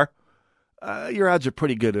of them are, your odds are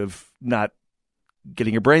pretty good of not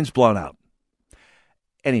getting your brains blown out.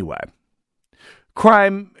 Anyway,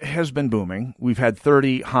 crime has been booming. We've had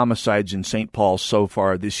 30 homicides in St. Paul so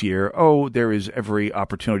far this year. Oh, there is every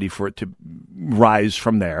opportunity for it to rise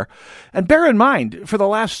from there. And bear in mind, for the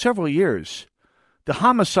last several years, the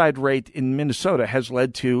homicide rate in Minnesota has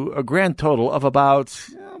led to a grand total of about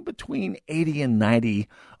between 80 and 90,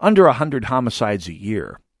 under 100 homicides a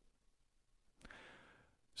year.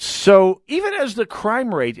 So even as the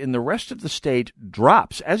crime rate in the rest of the state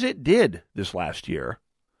drops, as it did this last year,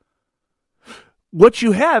 what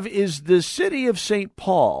you have is the city of St.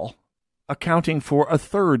 Paul accounting for a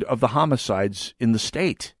third of the homicides in the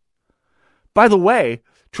state. By the way,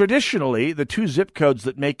 traditionally, the two zip codes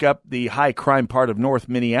that make up the high crime part of North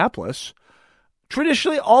Minneapolis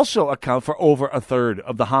traditionally also account for over a third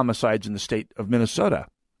of the homicides in the state of Minnesota.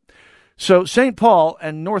 So St. Paul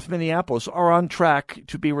and North Minneapolis are on track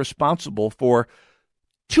to be responsible for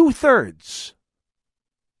 2/3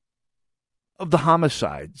 of the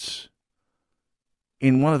homicides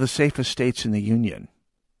in one of the safest states in the union.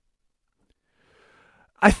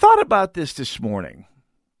 I thought about this morning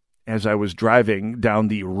as I was driving down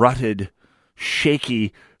the rutted,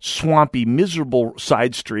 shaky, swampy, miserable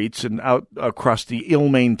side streets and out across the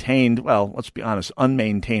ill-maintained, well, let's be honest,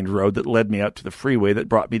 unmaintained road that led me out to the freeway that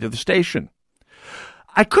brought me to the station.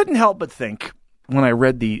 I couldn't help but think when I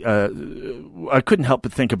read about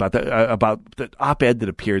the op-ed that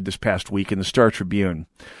appeared this past week in the Star Tribune,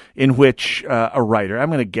 in which a writer, I'm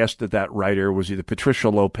going to guess that writer was either Patricia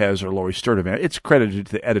Lopez or Lori Sturdivant, it's credited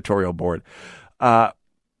to the editorial board,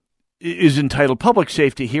 is entitled Public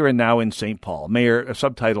Safety Here and Now in St. Paul.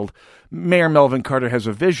 Subtitled, Mayor Melvin Carter has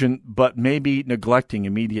a vision, but maybe neglecting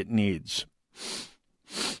immediate needs.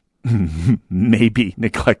 Maybe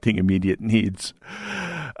neglecting immediate needs.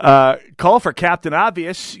 Call for Captain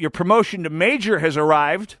Obvious. Your promotion to Major has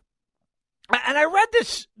arrived. And I read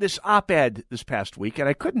this op-ed this past week, and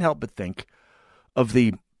I couldn't help but think of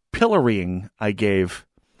the pillorying I gave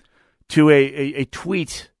to a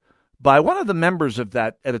tweet by one of the members of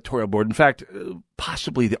that editorial board. In fact,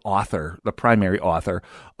 possibly the primary author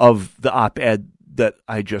of the op-ed that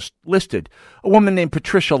I just listed, a woman named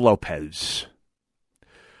Patricia Lopez,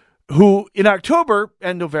 who in October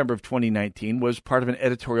and November of 2019 was part of an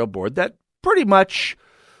editorial board that pretty much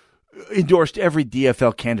endorsed every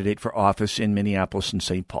DFL candidate for office in Minneapolis and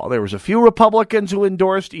St. Paul. There was a few Republicans who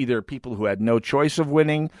endorsed either people who had no choice of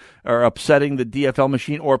winning or upsetting the DFL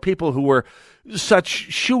machine, or people who were such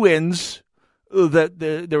shoo-ins that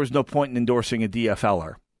there was no point in endorsing a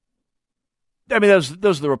DFLer. I mean,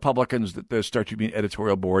 those are the Republicans that the Star Tribune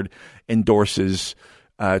editorial board endorses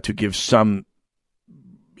to give some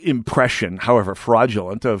impression, however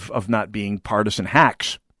fraudulent, of not being partisan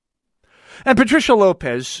hacks. And Patricia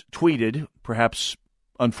Lopez tweeted, perhaps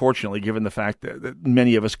unfortunately, given the fact that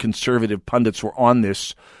many of us conservative pundits were on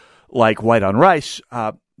this like white on rice,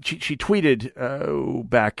 she tweeted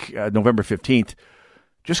back November 15th,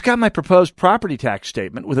 just got my proposed property tax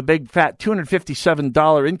statement with a big fat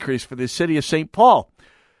 $257 increase for the city of St. Paul.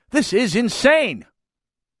 This is insane.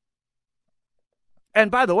 And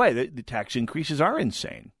by the way, the tax increases are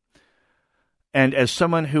insane. And as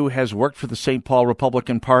someone who has worked for the St. Paul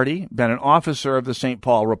Republican Party, been an officer of the St.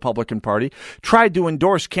 Paul Republican Party, tried to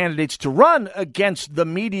endorse candidates to run against the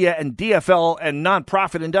media and DFL and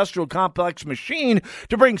nonprofit industrial complex machine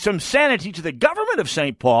to bring some sanity to the government of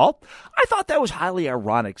St. Paul, I thought that was highly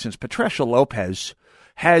ironic, since Patricia Lopez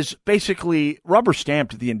has basically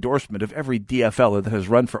rubber-stamped the endorsement of every DFLer that has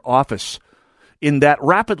run for office in that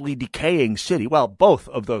rapidly decaying city, well, both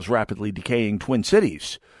of those rapidly decaying Twin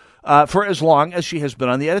Cities, for as long as she has been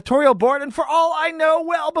on the editorial board, and for all I know,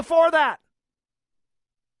 well before that.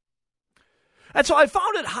 And so I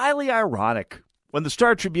found it highly ironic when the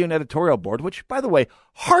Star Tribune editorial board, which, by the way,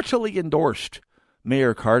 heartily endorsed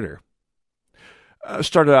Mayor Carter,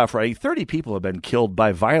 started off writing, 30 people have been killed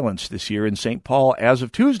by violence this year in St. Paul as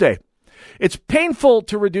of Tuesday. It's painful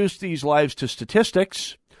to reduce these lives to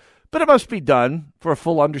statistics, but it must be done for a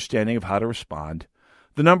full understanding of how to respond.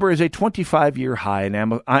 The number is a 25-year high in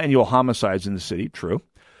annual homicides in the city, true,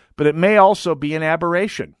 but it may also be an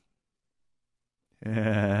aberration.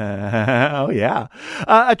 Oh, yeah.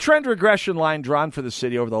 A trend regression line drawn for the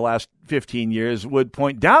city over the last 15 years would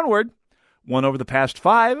point downward, one over the past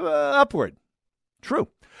 5 upward. True.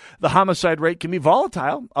 The homicide rate can be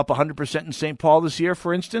volatile, up 100% in St. Paul this year,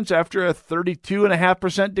 for instance, after a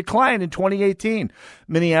 32.5% decline in 2018.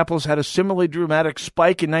 Minneapolis had a similarly dramatic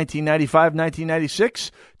spike in 1995-1996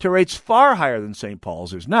 to rates far higher than St.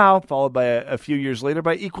 Paul's is now, followed by a few years later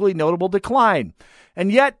by equally notable decline.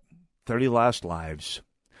 And yet, 30 lost lives.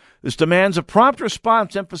 This demands a prompt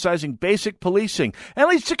response emphasizing basic policing and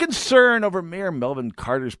leads to concern over Mayor Melvin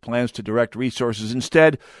Carter's plans to direct resources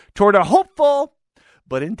instead toward a hopeful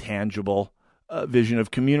but intangible vision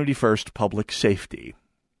of community-first public safety.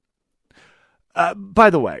 By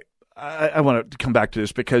the way, I want to come back to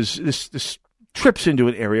this because this trips into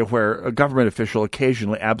an area where a government official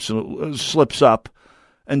occasionally slips up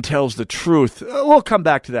and tells the truth. We'll come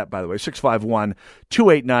back to that, by the way.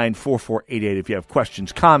 651-289-4488 if you have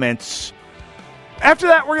questions, comments. After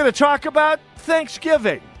that, we're going to talk about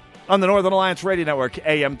Thanksgiving on the Northern Alliance Radio Network,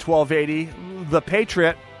 AM 1280, The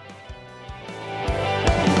Patriot.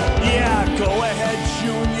 Yeah, go ahead,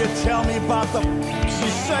 Junior. Tell me about the you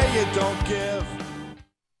say you don't give.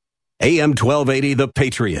 AM 1280, The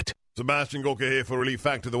Patriot. Sebastian Gorka here for Relief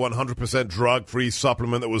Factor, the 100% drug-free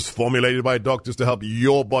supplement that was formulated by doctors to help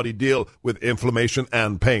your body deal with inflammation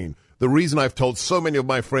and pain. The reason I've told so many of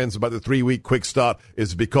my friends about the 3-week quick start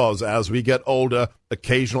is because as we get older,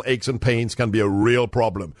 occasional aches and pains can be a real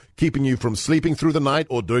problem, keeping you from sleeping through the night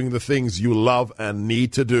or doing the things you love and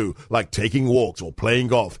need to do, like taking walks or playing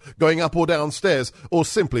golf, going up or downstairs, or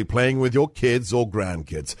simply playing with your kids or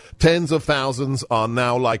grandkids. Tens of thousands are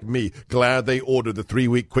now like me, glad they ordered the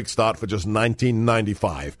 3-week quick start for just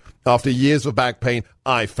 $19.95. After years of back pain,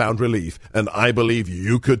 I found relief, and I believe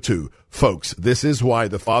you could too. Folks, this is why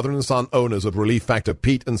the father and son owners of Relief Factor,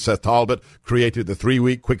 Pete and Seth Talbot, created the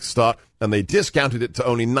 3-week quick start, and they discounted it to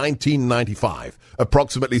only $19.95.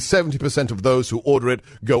 Approximately 70% of those who order it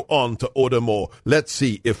go on to order more. Let's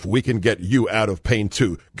see if we can get you out of pain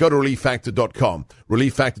too. Go to ReliefFactor.com,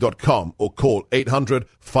 ReliefFactor.com, or call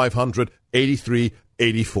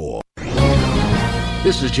 800-500-8384.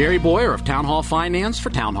 This is Jerry Boyer of Town Hall Finance for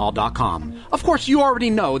townhall.com. Of course, you already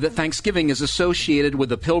know that Thanksgiving is associated with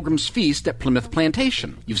the Pilgrim's Feast at Plymouth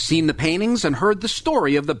Plantation. You've seen the paintings and heard the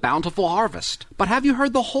story of the bountiful harvest. But have you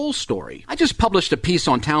heard the whole story? I just published a piece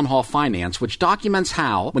on Town Hall Finance which documents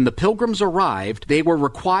how, when the Pilgrims arrived, they were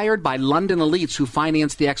required by London elites who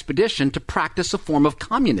financed the expedition to practice a form of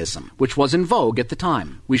communism, which was in vogue at the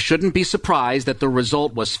time. We shouldn't be surprised that the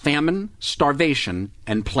result was famine, starvation,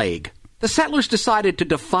 and plague. The settlers decided to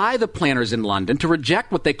defy the planters in London, to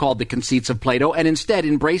reject what they called the conceits of Plato, and instead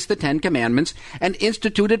embrace the Ten Commandments and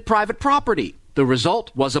instituted private property. The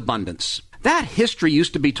result was abundance. That history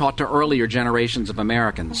used to be taught to earlier generations of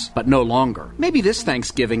Americans, but no longer. Maybe this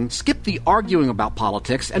Thanksgiving, skip the arguing about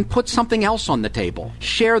politics and put something else on the table.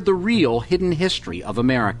 Share the real hidden history of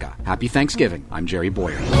America. Happy Thanksgiving. I'm Jerry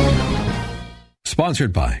Boyer.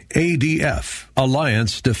 Sponsored by ADF,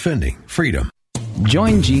 Alliance Defending Freedom.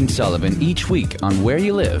 Join Gene Sullivan each week on Where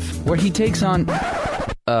You Live, where he takes on...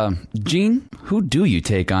 Gene, who do you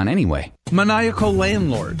take on anyway? Maniacal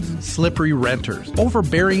landlords, slippery renters,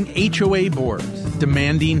 overbearing HOA boards,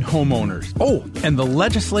 demanding homeowners. Oh, and the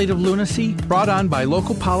legislative lunacy brought on by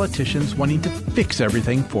local politicians wanting to fix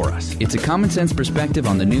everything for us. It's a common-sense perspective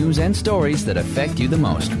on the news and stories that affect you the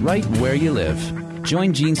most, right where you live.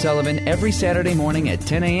 Join Gene Sullivan every Saturday morning at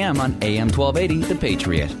 10 a.m. on AM 1280, The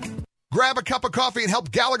Patriot. Grab a cup of coffee and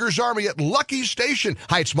help Gallagher's Army at Lucky's Station.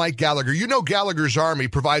 Hi, it's Mike Gallagher. You know Gallagher's Army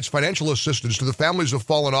provides financial assistance to the families of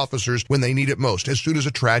fallen officers when they need it most, as soon as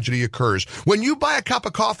a tragedy occurs. When you buy a cup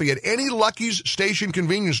of coffee at any Lucky's Station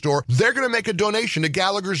convenience store, they're going to make a donation to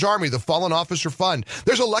Gallagher's Army, the Fallen Officer Fund.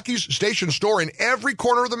 There's a Lucky's Station store in every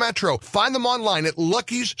corner of the metro. Find them online at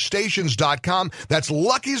Lucky'sStations.com. That's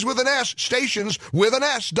Lucky's with an S, stations with an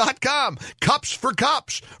S.com. Cups for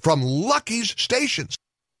cops from Lucky's Stations.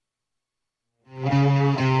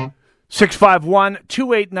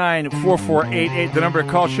 651-289-4488, the number to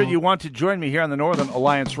call should you want to join me here on the Northern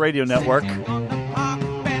Alliance Radio Network. This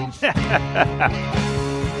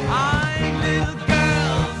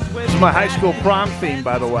is my high school prom theme,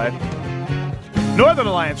 by the way. Northern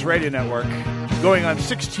Alliance Radio Network, going on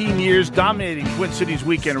 16 years, dominating Twin Cities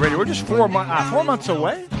weekend radio. We're just 4 months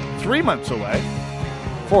away? 3 months away?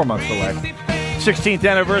 4 months away. 16th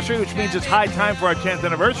anniversary, which means it's high time for our 10th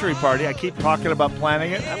anniversary party. I keep talking about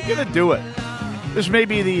planning it. I'm going to do it. This may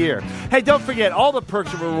be the year. Hey, don't forget, all the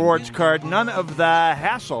perks of a rewards card, none of the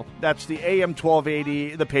hassle. That's the AM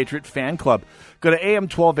 1280 The Patriot Fan Club. Go to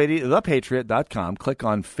AM1280thepatriot.com. Click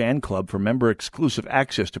on Fan Club for member-exclusive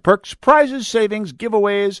access to perks, prizes, savings,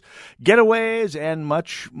 giveaways, getaways, and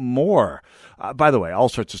much more. By the way, all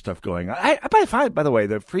sorts of stuff going on. By the way,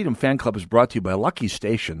 the Freedom Fan Club is brought to you by Lucky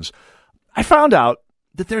Stations. I found out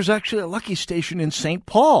that there's actually a Lucky Station in St.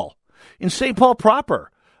 Paul proper.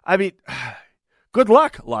 I mean, good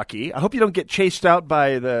luck, Lucky. I hope you don't get chased out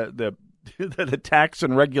by the tax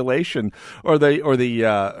and regulation or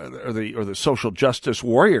the social justice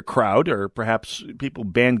warrior crowd, or perhaps people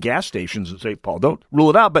ban gas stations in St. Paul. Don't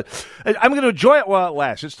rule it out, but I'm going to enjoy it while it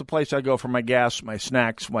lasts. It's the place I go for my gas, my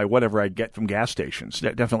snacks, my whatever I get from gas stations.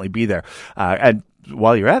 Definitely be there. And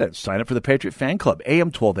while you're at it, sign up for the Patriot Fan Club,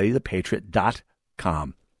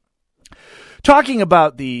 AM1280thepatriot.com. talking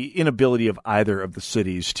about the inability of either of the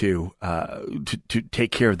cities to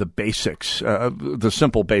take care of the basics, the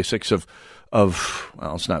simple basics of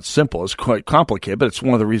well, it's not simple, it's quite complicated, but it's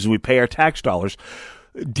one of the reasons we pay our tax dollars,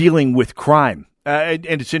 dealing with crime. And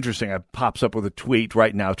it's interesting. It pops up with a tweet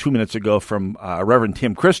right now, 2 minutes ago, from Reverend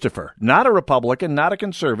Tim Christopher, not a Republican, not a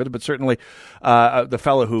conservative, but certainly the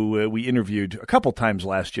fellow who we interviewed a couple times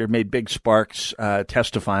last year, made big sparks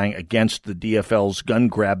testifying against the DFL's gun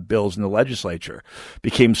grab bills in the legislature,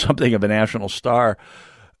 became something of a national star.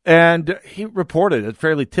 And he reported a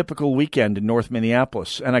fairly typical weekend in North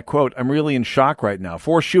Minneapolis. And I quote, "I'm really in shock right now.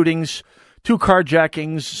 4 shootings, 2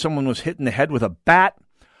 carjackings, someone was hit in the head with a bat.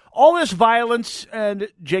 All this violence, and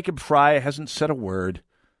Jacob Fry hasn't said a word.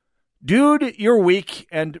 Dude, you're weak,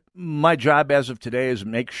 and my job as of today is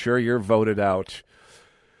make sure you're voted out."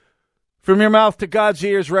 From your mouth to God's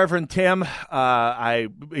ears, Reverend Tim,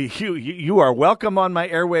 you are welcome on my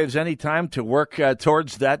airwaves anytime to work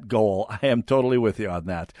towards that goal. I am totally with you on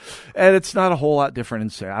that. And it's not a whole lot different in,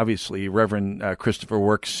 say, obviously, Reverend Christopher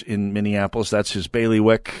works in Minneapolis. That's his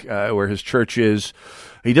bailiwick, where his church is.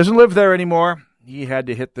 He doesn't live there anymore. He had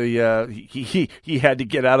to hit the he had to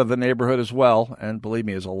get out of the neighborhood as well. And believe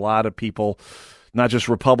me, there's a lot of people, not just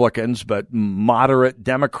Republicans, but moderate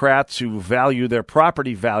Democrats who value their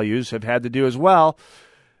property values, have had to do as well.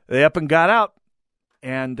 They up and got out.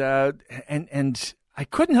 And I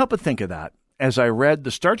couldn't help but think of that as I read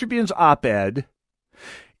the Star Tribune's op-ed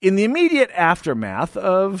in the immediate aftermath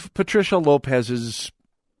of Patricia Lopez's,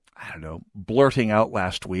 blurting out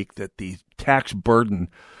last week that the tax burden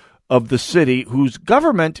of the city, whose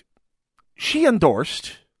government she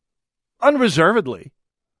endorsed unreservedly,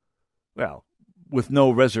 well, with no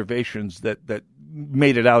reservations that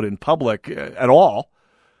made it out in public at all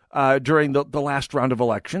during the last round of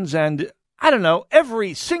elections. And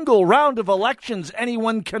every single round of elections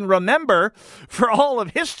anyone can remember for all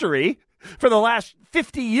of history, for the last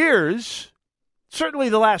 50 years, certainly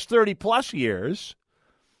the last 30 plus years,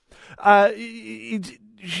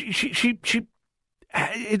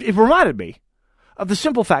 it reminded me of the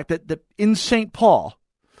simple fact that in St. Paul,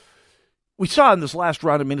 we saw in this last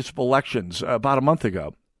round of municipal elections about a month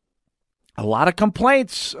ago, a lot of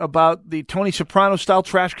complaints about the Tony Soprano-style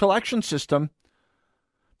trash collection system.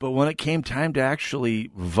 But when it came time to actually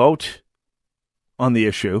vote on the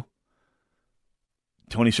issue,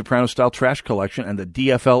 Tony Soprano-style trash collection and the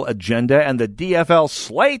DFL agenda and the DFL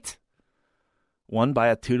slate won by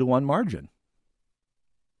a 2-1 margin.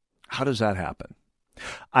 How does that happen?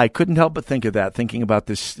 I couldn't help but think of that, thinking about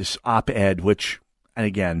this op-ed, which, and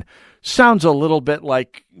again, sounds a little bit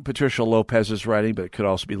like Patricia Lopez's writing, but it could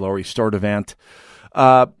also be Laurie Sturdivant,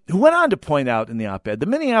 who went on to point out in the op-ed, the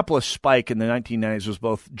Minneapolis spike in the 1990s was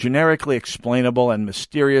both generically explainable and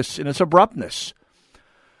mysterious in its abruptness.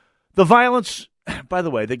 The violence, by the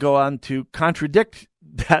way, they go on to contradict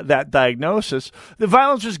that diagnosis. The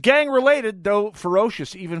violence is gang-related, though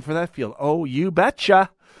ferocious even for that field. Oh, you betcha.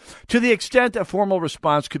 To the extent a formal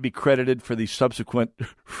response could be credited for the subsequent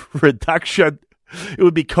reduction, it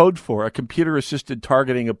would be code for a computer-assisted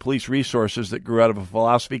targeting of police resources that grew out of a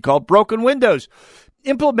philosophy called broken windows,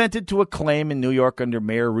 implemented to a claim in New York under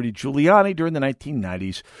Mayor Rudy Giuliani during the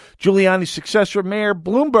 1990s. Giuliani's successor, Mayor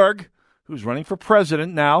Bloomberg, who's running for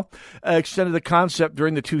president now, extended the concept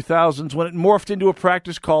during the 2000s when it morphed into a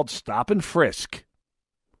practice called stop and frisk.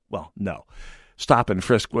 Well, no. Stop and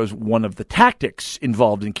frisk was one of the tactics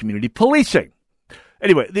involved in community policing.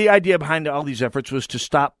 Anyway, the idea behind all these efforts was to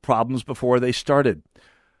stop problems before they started.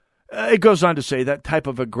 It goes on to say that type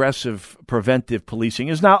of aggressive preventive policing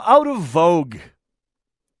is now out of vogue.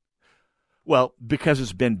 Well, because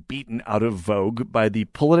it's been beaten out of vogue by the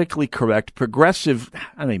politically correct progressive,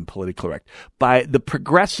 by the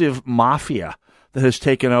progressive mafia that has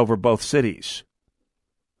taken over both cities.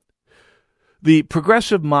 The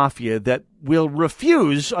progressive mafia that will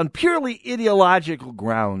refuse on purely ideological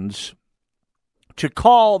grounds to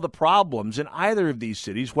call the problems in either of these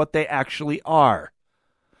cities what they actually are.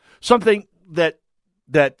 Something that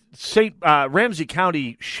Ramsey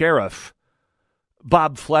County Sheriff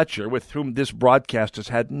Bob Fletcher, with whom this broadcast has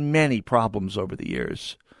had many problems over the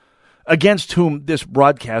years, against whom this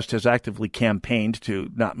broadcast has actively campaigned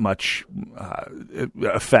to not much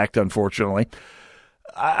effect, unfortunately.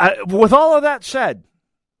 With all of that said,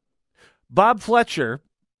 Bob Fletcher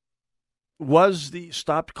was the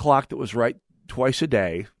stopped clock that was right twice a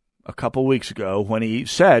day a couple weeks ago when he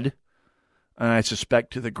said, and I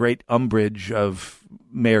suspect to the great umbrage of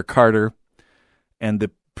Mayor Carter and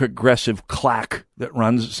the progressive claque that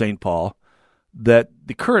runs St. Paul, that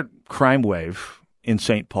the current crime wave in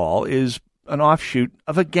St. Paul is an offshoot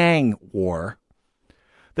of a gang war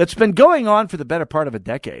that's been going on for the better part of a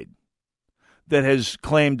decade, that has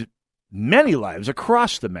claimed many lives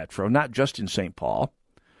across the metro, not just in St. Paul,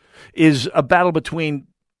 is a battle between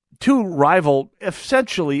two rival,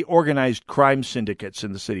 essentially organized crime syndicates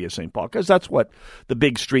in the city of St. Paul, because that's what the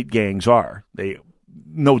big street gangs are. They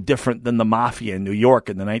no different than the mafia in New York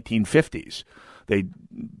in the 1950s. They're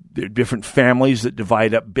different families that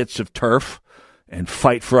divide up bits of turf and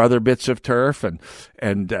fight for other bits of turf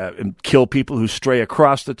and kill people who stray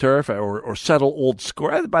across the turf or settle old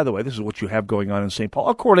scores. By the way, this is what you have going on in St. Paul,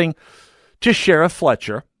 according to Sheriff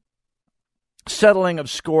Fletcher. Settling of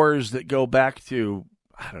scores that go back to,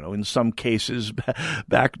 I don't know, in some cases,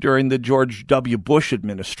 back during the George W. Bush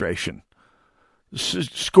administration.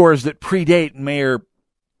 Scores that predate Mayor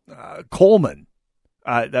Coleman.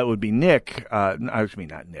 That would be Nick.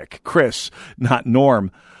 Not Nick. Chris, not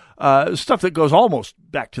Norm. Stuff that goes almost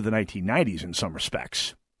back to the 1990s in some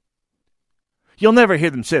respects. You'll never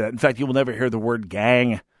hear them say that. In fact, you will never hear the word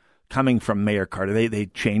gang coming from Mayor Carter. They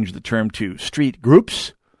changed the term to street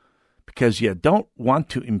groups because you don't want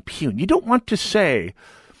to impugn. You don't want to say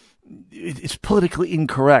it's politically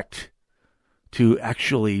incorrect to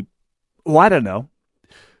actually, I don't know,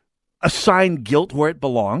 assign guilt where it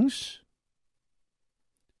belongs.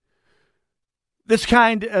 This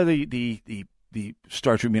kind of the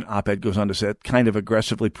Star Tribune op-ed goes on to say that kind of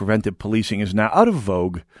aggressively preventive policing is now out of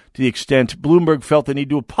vogue to the extent Bloomberg felt the need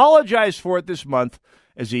to apologize for it this month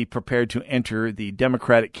as he prepared to enter the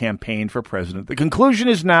Democratic campaign for president. The conclusion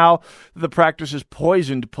is now that the practice has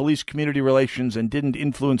poisoned police-community relations and didn't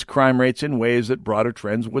influence crime rates in ways that broader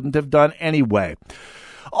trends wouldn't have done anyway.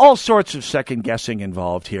 All sorts of second-guessing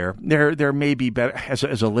involved here. There may be better. As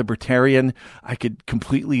a libertarian, I could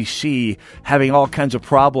completely see having all kinds of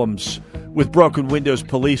problems with broken windows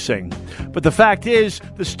policing. But the fact is,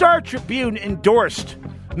 the Star Tribune endorsed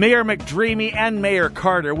Mayor McDreamy and Mayor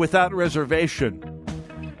Carter without reservation.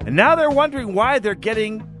 And now they're wondering why they're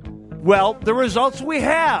getting, well, the results we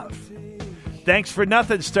have. Thanks for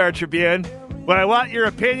nothing, Star Tribune. When I want your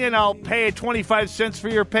opinion, I'll pay 25 cents for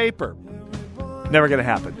your paper. Never going to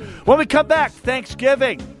happen. When we come back,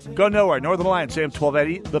 Thanksgiving. Go nowhere. Northern Alliance, AM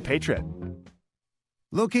 1280, The Patriot.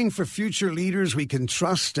 Looking for future leaders we can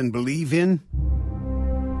trust and believe in?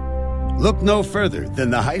 Look no further than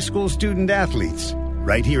the high school student athletes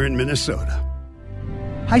right here in Minnesota.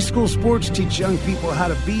 High school sports teach young people how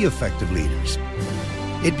to be effective leaders.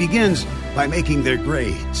 It begins by making their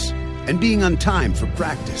grades and being on time for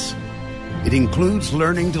practice. It includes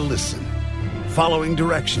learning to listen, following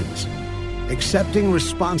directions, accepting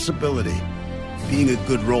responsibility, being a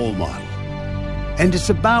good role model. And it's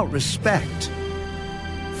about respect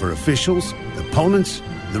for officials, opponents,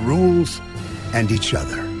 the rules, and each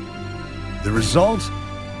other. The result?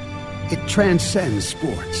 It transcends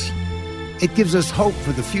sports. It gives us hope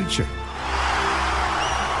for the future.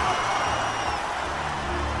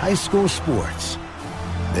 High school sports.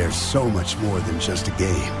 There's so much more than just a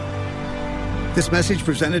game. This message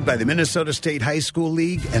presented by the Minnesota State High School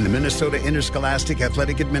League and the Minnesota Interscholastic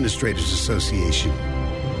Athletic Administrators Association.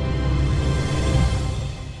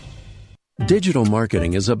 Digital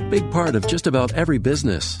marketing is a big part of just about every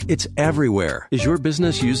business. It's everywhere. Is your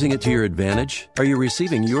business using it to your advantage? Are you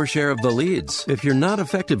receiving your share of the leads? If you're not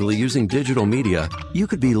effectively using digital media, you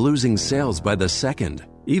could be losing sales by the second.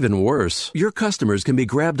 Even worse, your customers can be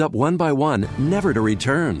grabbed up one by one, never to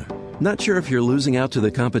return. Not sure if you're losing out to the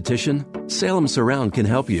competition? Salem Surround can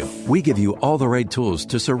help you. We give you all the right tools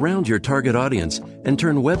to surround your target audience and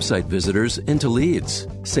turn website visitors into leads.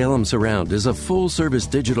 Salem Surround is a full-service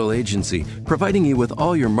digital agency providing you with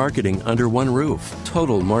all your marketing under one roof.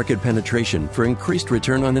 Total market penetration for increased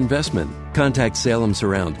return on investment. Contact Salem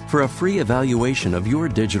Surround for a free evaluation of your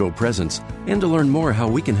digital presence and to learn more how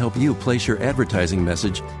we can help you place your advertising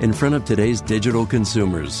message in front of today's digital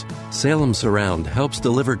consumers. Salem Surround helps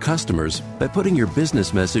deliver customers by putting your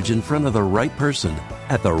business message in front of the right person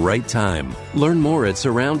at the right time. Learn more at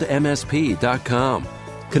surroundmsp.com,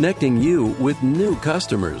 connecting you with new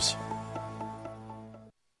customers.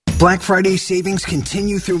 Black Friday savings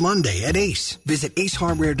continue through Monday at Ace. Visit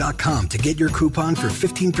acehardware.com to get your coupon for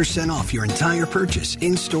 15% off your entire purchase,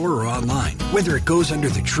 in-store or online. Whether it goes under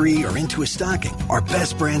the tree or into a stocking, our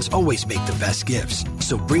best brands always make the best gifts.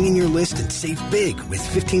 So bring in your list and save big with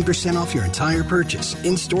 15% off your entire purchase,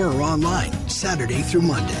 in-store or online, Saturday through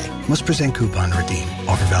Monday. Must present coupon redeem.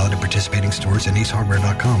 Offer valid at participating stores and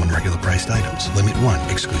acehardware.com on regular priced items. Limit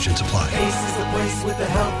 1. Exclusions apply. Ace is the place with the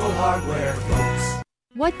helpful hardware, folks.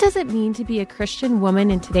 What does it mean to be a Christian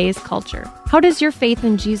woman in today's culture? How does your faith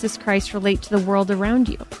in Jesus Christ relate to the world around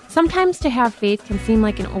you? Sometimes to have faith can seem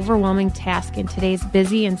like an overwhelming task in today's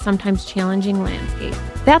busy and sometimes challenging landscape.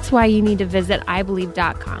 That's why you need to visit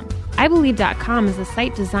iBelieve.com. iBelieve.com is a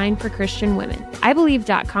site designed for Christian women.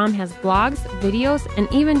 iBelieve.com has blogs, videos,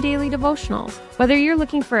 and even daily devotionals. Whether you're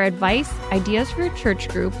looking for advice, ideas for your church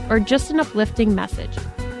group, or just an uplifting message,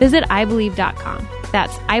 visit iBelieve.com.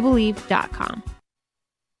 That's iBelieve.com.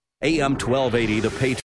 AM 1280, The Patriot.